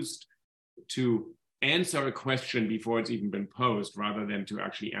used to answer a question before it's even been posed, rather than to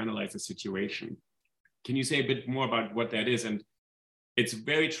actually analyze the situation. Can you say a bit more about what that is? And it's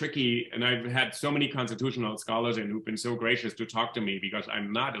very tricky, and I've had so many constitutional scholars and who've been so gracious to talk to me, because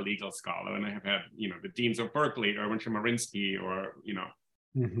I'm not a legal scholar, and I have had, the deans of Berkeley, Erwin Chemerinsky, or,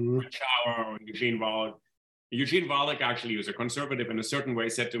 Schauer, or Eugene Volokh. Eugene Volokh, actually, who's a conservative in a certain way,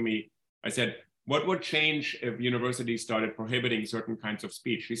 said to me, I said, what would change if universities started prohibiting certain kinds of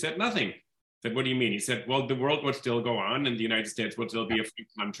speech? He said, nothing. I said, what do you mean? He said, well, the world would still go on, and the United States would still be a free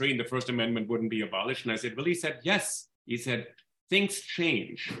country, and the First Amendment wouldn't be abolished. And I said, well, he said, yes. He said, things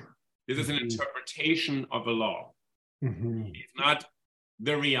change. This is an interpretation of a law. It's not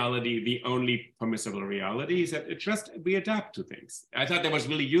the reality, the only permissible reality. He said, we adapt to things. I thought that was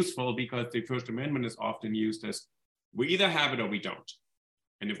really useful, because the First Amendment is often used as, we either have it or we don't.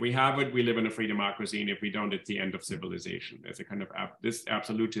 And if we have it, we live in a free democracy. And if we don't, it's the end of civilization. There's a kind of this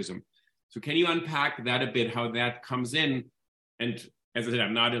absolutism. So can you unpack that a bit, how that comes in? And as I said,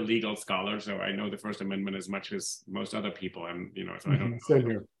 I'm not a legal scholar, so I know the First Amendment as much as most other people. And, so I don't know. Same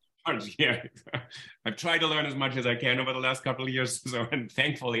here. Yeah, I've tried to learn as much as I can over the last couple of years. So, and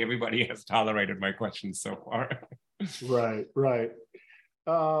thankfully, everybody has tolerated my questions so far. Right.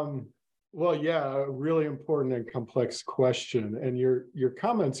 Well, yeah, a really important and complex question. And your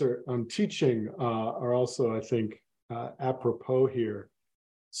comments on teaching are also, I think, apropos here.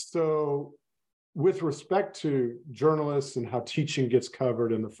 So with respect to journalists and how teaching gets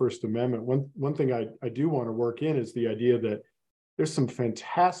covered in the First Amendment, one thing I do want to work in is the idea that there's some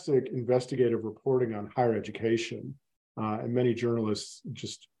fantastic investigative reporting on higher education. And many journalists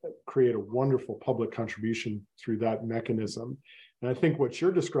just create a wonderful public contribution through that mechanism. And I think what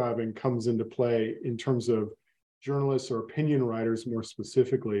you're describing comes into play in terms of journalists or opinion writers more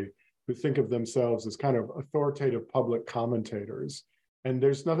specifically, who think of themselves as kind of authoritative public commentators. And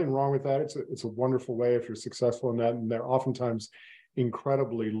there's nothing wrong with that. It's a wonderful way if you're successful in that, and they're oftentimes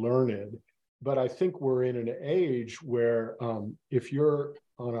incredibly learned. But I think we're in an age where if you're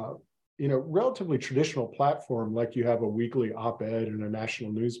on a relatively traditional platform, like you have a weekly op-ed in a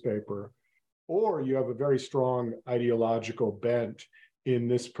national newspaper, or you have a very strong ideological bent in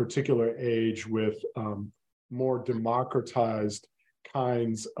this particular age with more democratized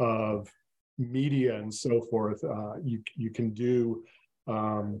kinds of media and so forth, you can do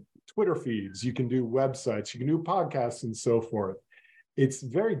Twitter feeds, you can do websites, you can do podcasts and so forth. It's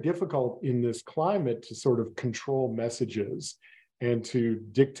very difficult in this climate to sort of control messages and to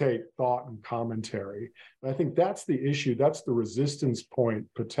dictate thought and commentary. And I think that's the issue. That's the resistance point,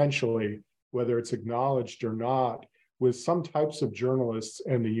 potentially, whether it's acknowledged or not, with some types of journalists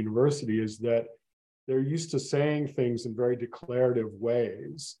and the university, is that they're used to saying things in very declarative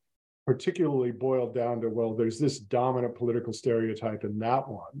ways, particularly boiled down to, well, there's this dominant political stereotype in that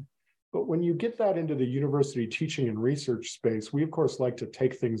one. But when you get that into the university teaching and research space, we, of course, like to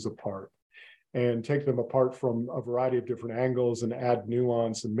take things apart and take them apart from a variety of different angles and add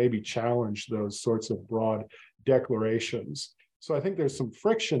nuance and maybe challenge those sorts of broad declarations. So I think there's some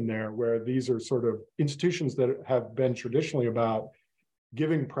friction there where these are sort of institutions that have been traditionally about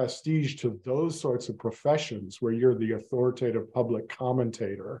giving prestige to those sorts of professions where you're the authoritative public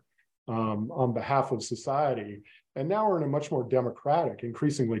commentator on behalf of society. And now we're in a much more democratic,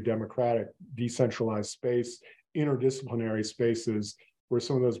 increasingly democratic, decentralized space, interdisciplinary spaces where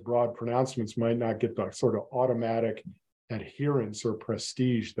some of those broad pronouncements might not get the sort of automatic adherence or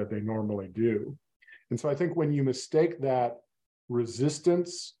prestige that they normally do. And so I think when you mistake that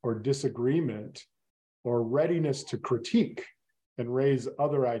resistance or disagreement or readiness to critique and raise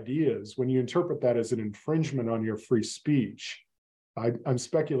other ideas, when you interpret that as an infringement on your free speech, I'm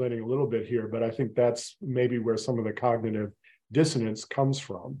speculating a little bit here, but I think that's maybe where some of the cognitive dissonance comes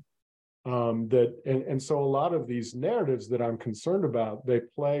from. And so a lot of these narratives that I'm concerned about, they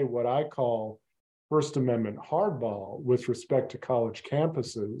play what I call First Amendment hardball with respect to college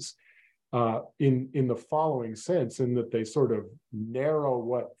campuses in the following sense, in that they sort of narrow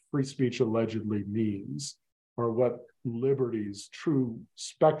what free speech allegedly means, or what liberties, true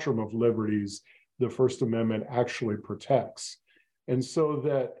spectrum of liberties, the First Amendment actually protects. And so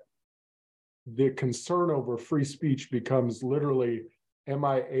that the concern over free speech becomes literally, am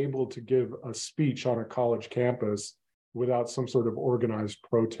I able to give a speech on a college campus without some sort of organized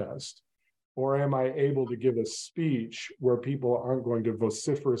protest? Or am I able to give a speech where people aren't going to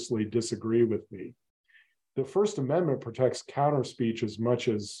vociferously disagree with me? The First Amendment protects counter speech as much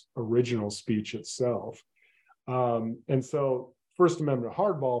as original speech itself. And so First Amendment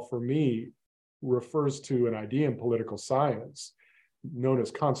hardball for me refers to an idea in political science known as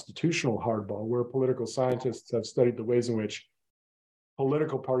constitutional hardball, where political scientists have studied the ways in which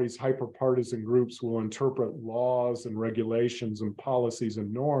political parties, hyperpartisan groups will interpret laws and regulations and policies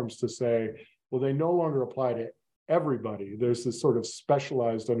and norms to say, well, they no longer apply to everybody. There's this sort of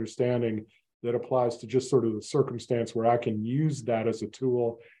specialized understanding that applies to just sort of the circumstance where I can use that as a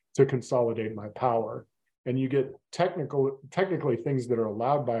tool to consolidate my power. And you get technically things that are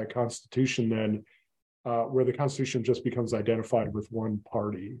allowed by a constitution then, where the Constitution just becomes identified with one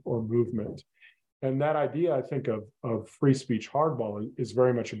party or movement. And that idea, I think, of free speech hardball is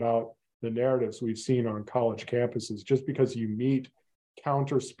very much about the narratives we've seen on college campuses. Just because you meet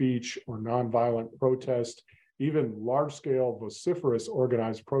counter speech or nonviolent protest, even large-scale vociferous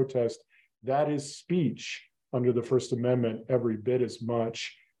organized protest, that is speech under the First Amendment every bit as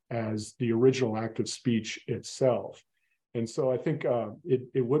much as the original act of speech itself. And so I think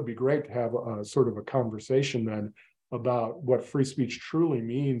it would be great to have a sort of a conversation then about what free speech truly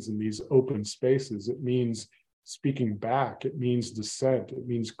means in these open spaces. It means speaking back, it means dissent, it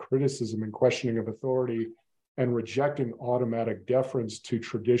means criticism and questioning of authority, and rejecting automatic deference to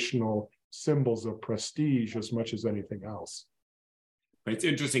traditional symbols of prestige as much as anything else. It's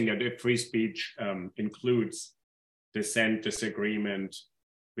interesting that if free speech includes dissent, disagreement,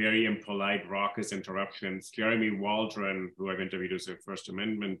 very impolite, raucous interruptions. Jeremy Waldron, who I've interviewed as a First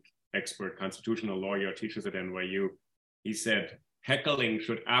Amendment expert, constitutional lawyer, teaches at NYU, he said, heckling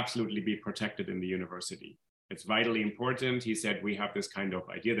should absolutely be protected in the university. it's vitally important. He said, we have this kind of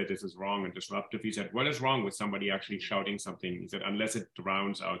idea that this is wrong and disruptive. He said, what is wrong with somebody actually shouting something? He said, unless it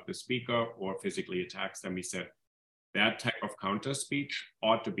drowns out the speaker or physically attacks them, he said, that type of counter speech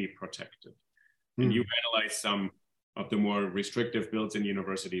ought to be protected. And you analyze some of the more restrictive bills in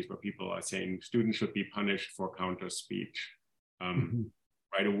universities where people are saying students should be punished for counter speech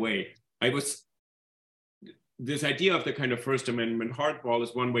right away. This idea of the kind of First Amendment hardball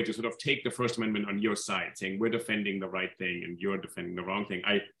is one way to sort of take the First Amendment on your side, saying we're defending the right thing and you're defending the wrong thing.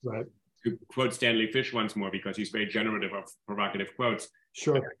 To quote Stanley Fish once more, because he's very generative of provocative quotes.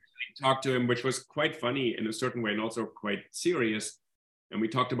 Sure. I talked to him, which was quite funny in a certain way and also quite serious. And we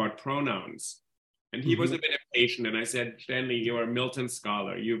talked about pronouns. And he was a bit impatient. And I said, Stanley, you're a Milton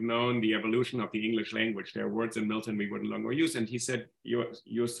scholar. You've known the evolution of the English language. There are words in Milton we would no longer use. And he said,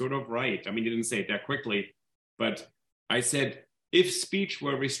 you're sort of right. I mean, he didn't say it that quickly. But I said, if speech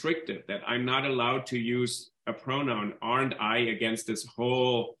were restricted, that I'm not allowed to use a pronoun, aren't I against this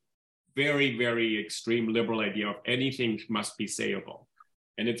whole very, very extreme liberal idea of anything must be sayable?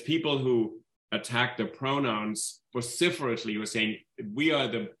 And it's people who attack the pronouns vociferously who are saying, we are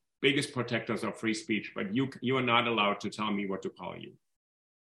the biggest protectors of free speech, but you are not allowed to tell me what to call you.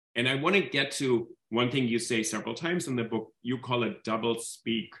 And I want to get to one thing you say several times in the book. You call it double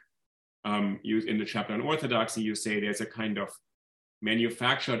speak. You, in the chapter on orthodoxy, you say there's a kind of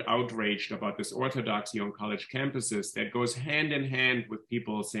manufactured outrage about this orthodoxy on college campuses that goes hand in hand with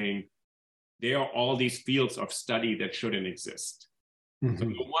people saying there are all these fields of study that shouldn't exist. So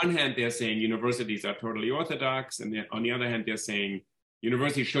on the one hand, they're saying universities are totally orthodox, and on the other hand, they're saying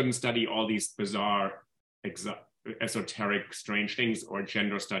universities shouldn't study all these bizarre, esoteric, strange things, or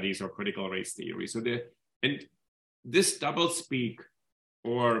gender studies or critical race theory. So and this doublespeak,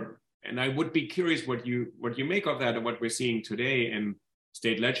 and I would be curious what you make of that and what we're seeing today in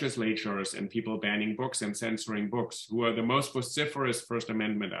state legislatures and people banning books and censoring books, who are the most vociferous First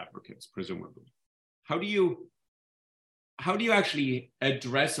Amendment advocates, presumably. How do you actually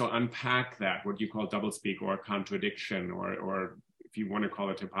address or unpack that, what you call doublespeak or contradiction, or if you want to call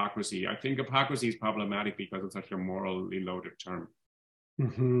it hypocrisy? I think hypocrisy is problematic because it's such a morally loaded term.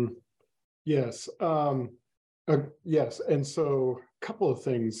 Yes. Yes. And so a couple of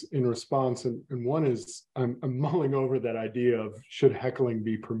things in response. And one is I'm mulling over that idea of should heckling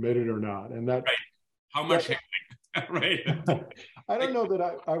be permitted or not. And that, right. How much heckling? Right. I don't know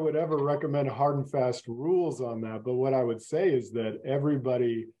that I would ever recommend hard and fast rules on that. But what I would say is that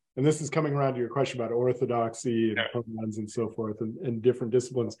everybody, and this is coming around to your question about orthodoxy and pronouns and so forth and different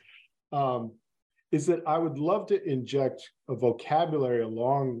disciplines, is that I would love to inject a vocabulary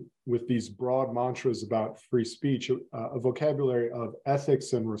along with these broad mantras about free speech, a vocabulary of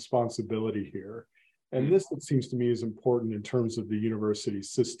ethics and responsibility here. And this, it seems to me, is important in terms of the university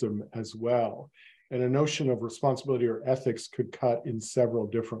system as well. And a notion of responsibility or ethics could cut in several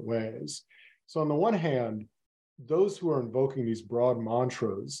different ways. So on the one hand, those who are invoking these broad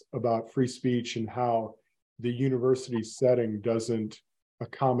mantras about free speech and how the university setting doesn't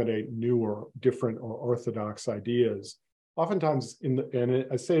accommodate new or different or orthodox ideas, oftentimes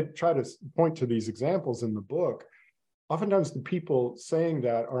try to point to these examples in the book, oftentimes the people saying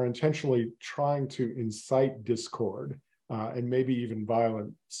that are intentionally trying to incite discord and maybe even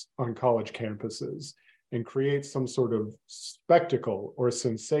violence on college campuses and create some sort of spectacle or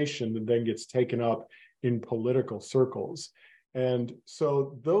sensation that then gets taken up in political circles. And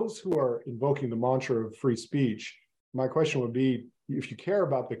so those who are invoking the mantra of free speech, my question would be, if you care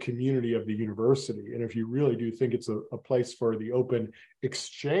about the community of the university, and if you really do think it's a place for the open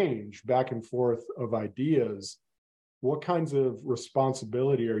exchange back and forth of ideas, what kinds of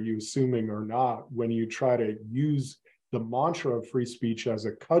responsibility are you assuming or not when you try to use the mantra of free speech as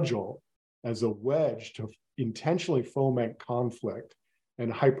a cudgel, as a wedge to intentionally foment conflict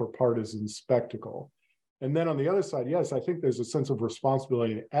and hyper-partisan spectacle? And then on the other side, yes, I think there's a sense of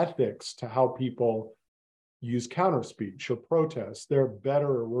responsibility and ethics to how people use counter speech or protest. There are better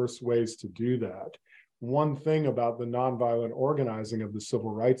or worse ways to do that. One thing about the nonviolent organizing of the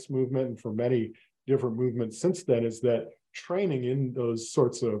civil rights movement, and for many different movements since then, is that training in those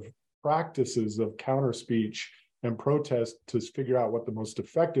sorts of practices of counter speech and protest to figure out what the most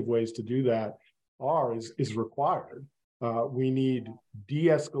effective ways to do that are is required. We need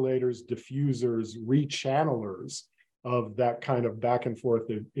de-escalators, diffusers, rechannelers of that kind of back and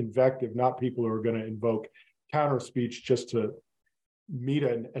forth invective, not people who are going to invoke counter speech just to meet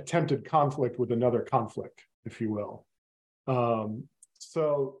an attempted conflict with another conflict, if you will.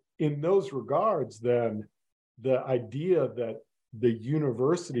 So in those regards, then, the idea that the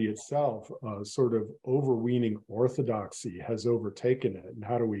university itself, sort of overweening orthodoxy, has overtaken it, and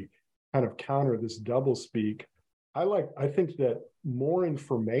how do we kind of counter this doublespeak, I think that more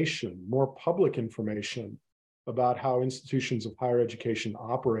information, more public information about how institutions of higher education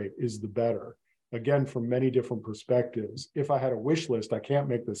operate is the better. Again, from many different perspectives. If I had a wish list, I can't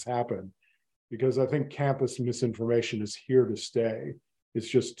make this happen because I think campus misinformation is here to stay. It's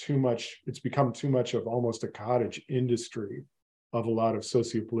just too much, it's become too much of almost a cottage industry of a lot of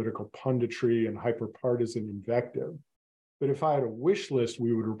sociopolitical punditry and hyperpartisan invective. But if I had a wish list,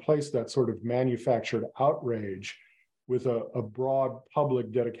 we would replace that sort of manufactured outrage with a broad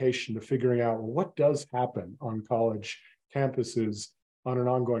public dedication to figuring out, well, what does happen on college campuses on an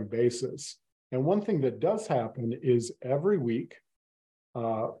ongoing basis. And one thing that does happen is every week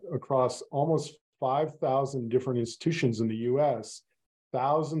across almost 5,000 different institutions in the US,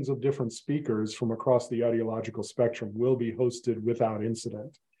 thousands of different speakers from across the ideological spectrum will be hosted without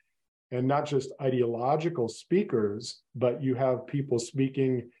incident. And not just ideological speakers, but you have people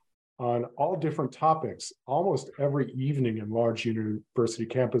speaking on all different topics almost every evening in large university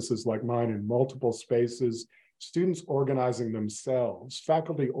campuses like mine, in multiple spaces, students organizing themselves,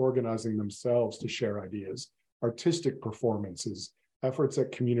 faculty organizing themselves to share ideas, artistic performances, efforts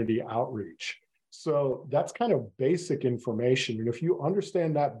at community outreach. So that's kind of basic information. And if you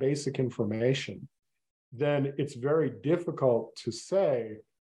understand that basic information, then it's very difficult to say,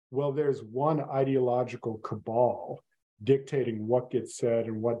 well, there's one ideological cabal dictating what gets said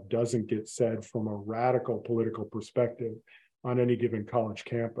and what doesn't get said from a radical political perspective on any given college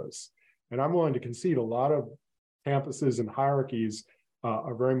campus. And I'm willing to concede a lot of campuses and hierarchies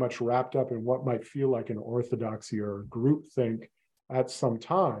are very much wrapped up in what might feel like an orthodoxy or groupthink at some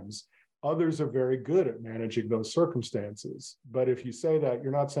times. Others are very good at managing those circumstances. But if you say that,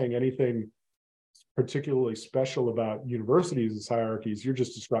 you're not saying anything particularly special about universities as hierarchies, you're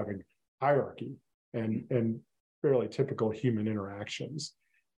just describing hierarchy and fairly typical human interactions.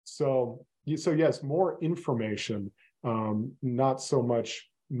 So yes, more information, not so much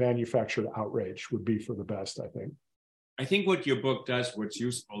manufactured outrage would be for the best, I think. I think what your book does, what's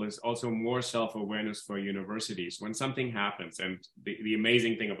useful, is also more self-awareness for universities. When something happens, and the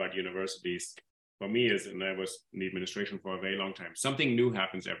amazing thing about universities for me is, and I was in the administration for a very long time, something new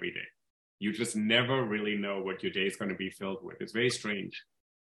happens every day. You just never really know what your day is going to be filled with. It's very strange.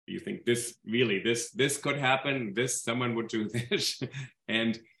 You think this could happen, someone would do this.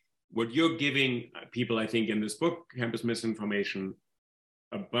 And what you're giving people, I think, in this book, Campus Misinformation,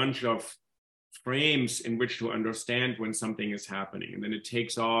 a bunch of frames in which to understand when something is happening. And then it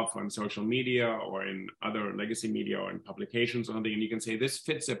takes off on social media or in other legacy media or in publications or something. And you can say, this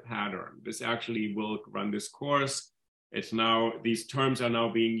fits a pattern. This actually will run this course. It's now, these terms are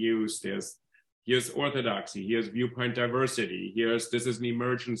now being used. Here's orthodoxy, here's viewpoint diversity, this is an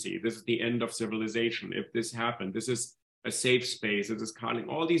emergency, this is the end of civilization. If this happened, this is a safe space, this is calling,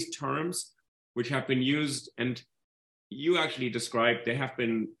 all these terms which have been used, and you actually described, they have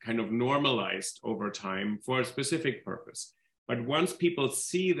been kind of normalized over time for a specific purpose. But once people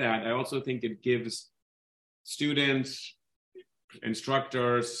see that, I also think it gives students,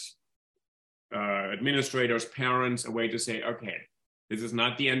 instructors, administrators, parents a way to say, okay, this is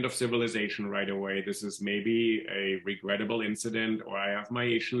not the end of civilization right away. This is maybe a regrettable incident, or I have my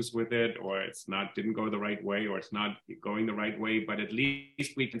issues with it, or didn't go the right way, or it's not going the right way. But at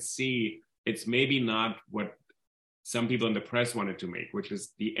least we can see it's maybe not what some people in the press wanted to make, which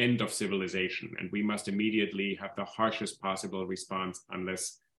is the end of civilization. And we must immediately have the harshest possible response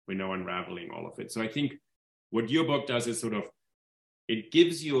unless we know unraveling all of it. So I think what your book does is it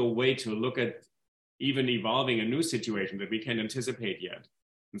gives you a way to look at even evolving a new situation that we can't anticipate yet,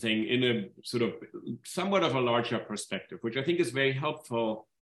 and saying in a sort of somewhat of a larger perspective, which I think is very helpful,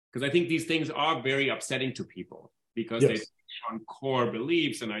 because I think these things are very upsetting to people because they touch on core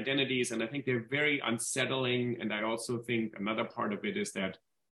beliefs and identities, and I think they're very unsettling. And I also think another part of it is that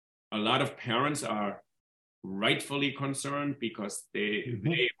a lot of parents are rightfully concerned because they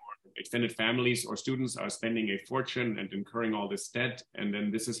or extended families or students are spending a fortune and incurring all this debt, and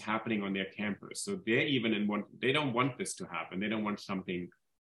then this is happening on their campus. So they're they don't want this to happen. They don't want something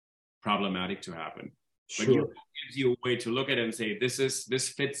problematic to happen. Sure. But it gives you a way to look at it and say, this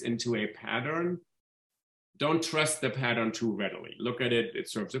fits into a pattern. Don't trust the pattern too readily. Look at it, it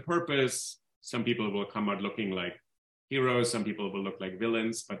serves a purpose. Some people will come out looking like heroes, some people will look like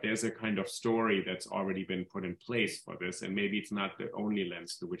villains, but there's a kind of story that's already been put in place for this, and maybe it's not the only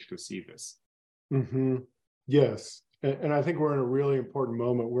lens through which to see this. Mm-hmm. Yes, and I think we're in a really important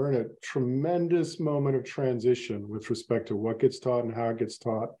moment. We're in a tremendous moment of transition with respect to what gets taught and how it gets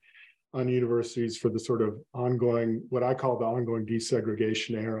taught on universities for the sort of ongoing, what I call the ongoing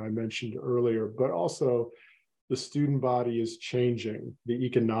desegregation era I mentioned earlier, but also the student body is changing. The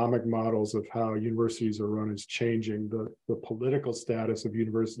economic models of how universities are run is changing. The political status of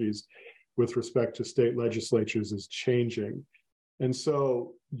universities with respect to state legislatures is changing. And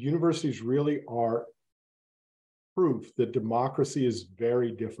so universities really are proof that democracy is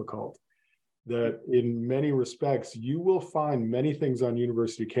very difficult, that in many respects, you will find many things on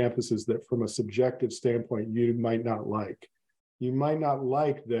university campuses that from a subjective standpoint, you might not like. You might not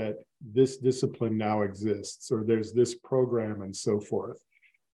like that this discipline now exists, or there's this program and so forth.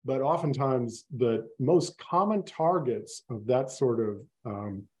 But oftentimes the most common targets of that sort of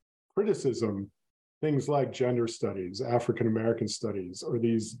criticism, things like gender studies, African-American studies, or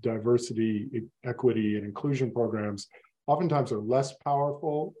these diversity, equity, and inclusion programs, oftentimes are less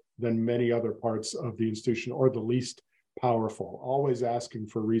powerful than many other parts of the institution, or the least powerful, always asking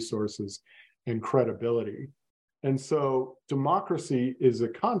for resources and credibility. And so democracy is a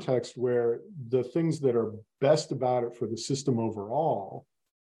context where the things that are best about it for the system overall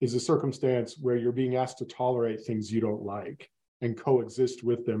is a circumstance where you're being asked to tolerate things you don't like and coexist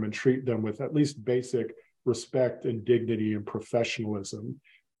with them and treat them with at least basic respect and dignity and professionalism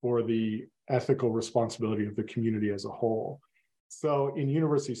for the ethical responsibility of the community as a whole. So in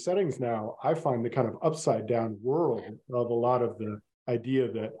university settings now, I find the kind of upside down world of a lot of the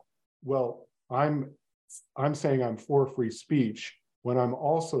idea that, well, I'm saying I'm for free speech when I'm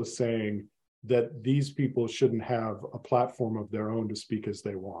also saying that these people shouldn't have a platform of their own to speak as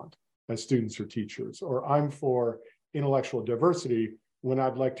they want, as students or teachers, or I'm for intellectual diversity when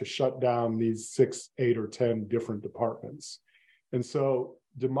I'd like to shut down these 6, 8, or 10 different departments. And so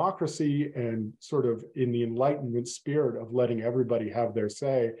democracy, and sort of in the Enlightenment spirit of letting everybody have their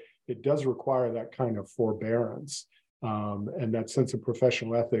say, it does require that kind of forbearance. And that sense of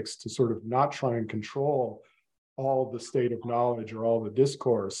professional ethics to sort of not try and control all the state of knowledge or all the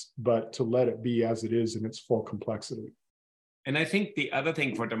discourse, but to let it be as it is in its full complexity. And I think the other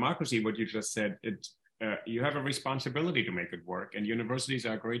thing for democracy, what you just said, you have a responsibility to make it work. And universities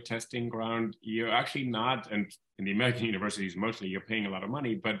are a great testing ground. You're actually not, and in the American universities, mostly you're paying a lot of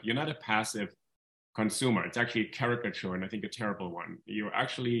money, but you're not a passive consumer. It's actually a caricature, and I think a terrible one. You're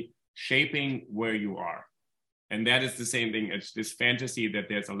actually shaping where you are. And that is the same thing. It's this fantasy that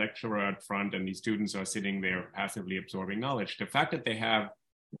there's a lecturer up front and these students are sitting there passively absorbing knowledge. The fact that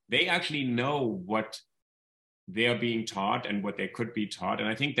they actually know what they're being taught and what they could be taught. And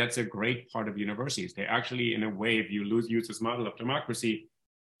I think that's a great part of universities. They actually, in a way, if you use this model of democracy,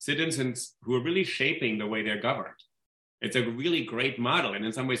 citizens who are really shaping the way they're governed. It's a really great model. And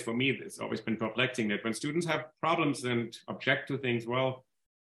in some ways, for me, it's always been perplexing that when students have problems and object to things, well,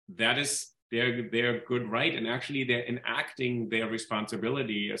 that is their good right. And actually, they're enacting their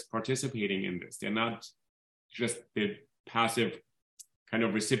responsibility as participating in this. They're not just the passive kind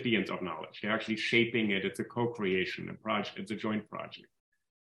of recipients of knowledge. They're actually shaping it. It's a co-creation, a project. It's a joint project.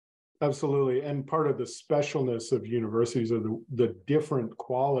 Absolutely. And part of the specialness of universities, or the different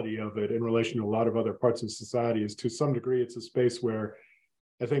quality of it in relation to a lot of other parts of society, is to some degree, it's a space where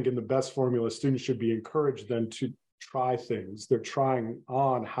I think in the best formula, students should be encouraged then to try things. They're trying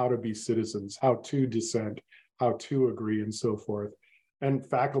on how to be citizens, how to dissent, how to agree, and so forth. And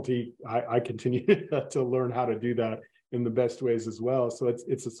faculty, I continue to learn how to do that in the best ways as well. So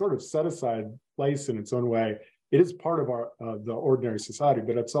it's a sort of set aside place in its own way. It is part of our the ordinary society,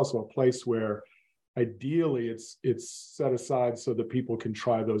 but it's also a place where ideally it's set aside so that people can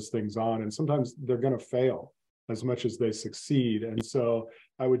try those things on. And sometimes they're going to fail as much as they succeed. And so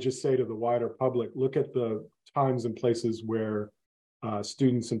I would just say to the wider public, look at the times and places where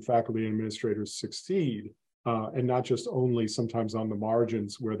students and faculty and administrators succeed, and not just only sometimes on the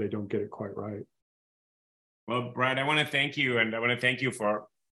margins where they don't get it quite right. Well, Brad, I want to thank you, and I want to thank you for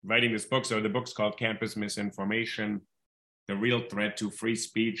writing this book. So the book's called Campus Misinformation: The Real Threat to Free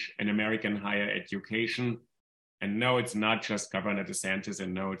Speech in American Higher Education. And no, it's not just Governor DeSantis,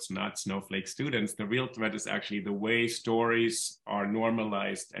 and no, it's not snowflake students. The real threat is actually the way stories are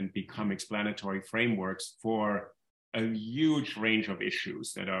normalized and become explanatory frameworks for a huge range of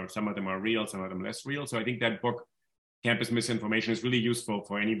issues that are, some of them are real, some of them less real. So I think that book, Campus Misinformation, is really useful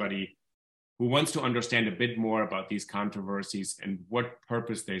for anybody who wants to understand a bit more about these controversies and what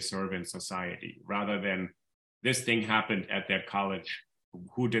purpose they serve in society, rather than this thing happened at that college,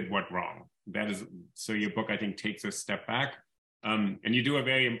 who did what wrong. That is, so your book, I think, takes a step back. And you do a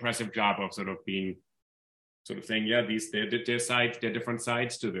very impressive job of sort of saying, yeah, there are different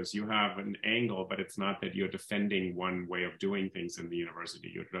sides to this. You have an angle, but it's not that you're defending one way of doing things in the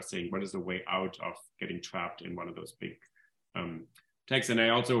university. You're just saying, what is the way out of getting trapped in one of those big texts? And I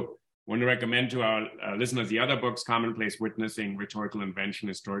also want to recommend to our listeners the other books, Commonplace Witnessing, Rhetorical Invention,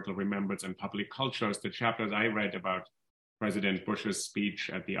 Historical Remembrance, and Public Cultures, the chapters I read about President Bush's speech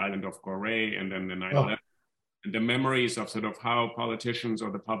at the island of Goree, and then the 9/11, and the memories of sort of how politicians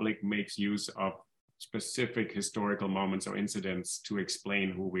or the public makes use of specific historical moments or incidents to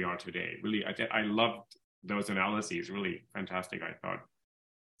explain who we are today. Really, I loved those analyses, really fantastic, I thought.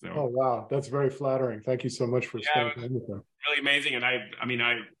 So, oh, wow. That's very flattering. Thank you so much for spending time with them. Really amazing. And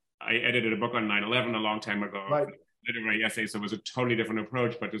I edited a book on 9/11 a long time ago. Right. Literary essay, so it was a totally different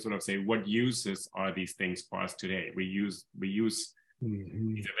approach, but to sort of say, what uses are these things for us today? We use these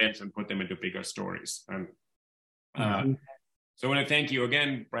events and put them into bigger stories. And so I want to thank you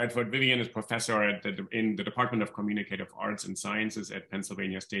again. Bradford. Vivian is professor in the Department of Communicative Arts and Sciences at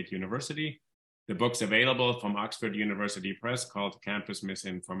Pennsylvania State University. The book's available from Oxford University Press, called Campus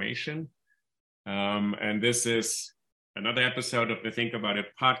Misinformation. And this is another episode of the Think About It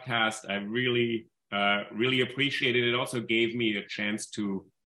podcast. I really appreciated it. It also gave me a chance to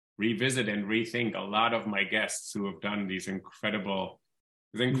revisit and rethink a lot of my guests who have done these incredible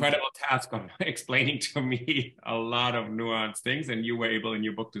task of explaining to me a lot of nuanced things. And you were able in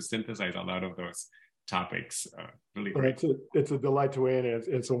your book to synthesize a lot of those topics. Really great. It's a delight to weigh in.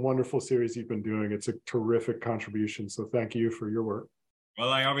 It's a wonderful series you've been doing. It's a terrific contribution. So thank you for your work. Well,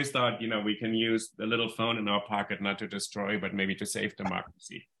 I always thought, we can use the little phone in our pocket not to destroy, but maybe to save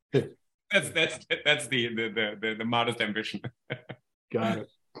democracy. That's the modest ambition. Got it.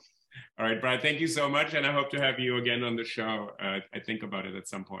 All right, Brad, thank you so much. And I hope to have you again on the show. I think about it at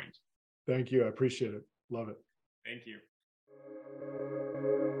some point. Thank you. I appreciate it. Love it. Thank you.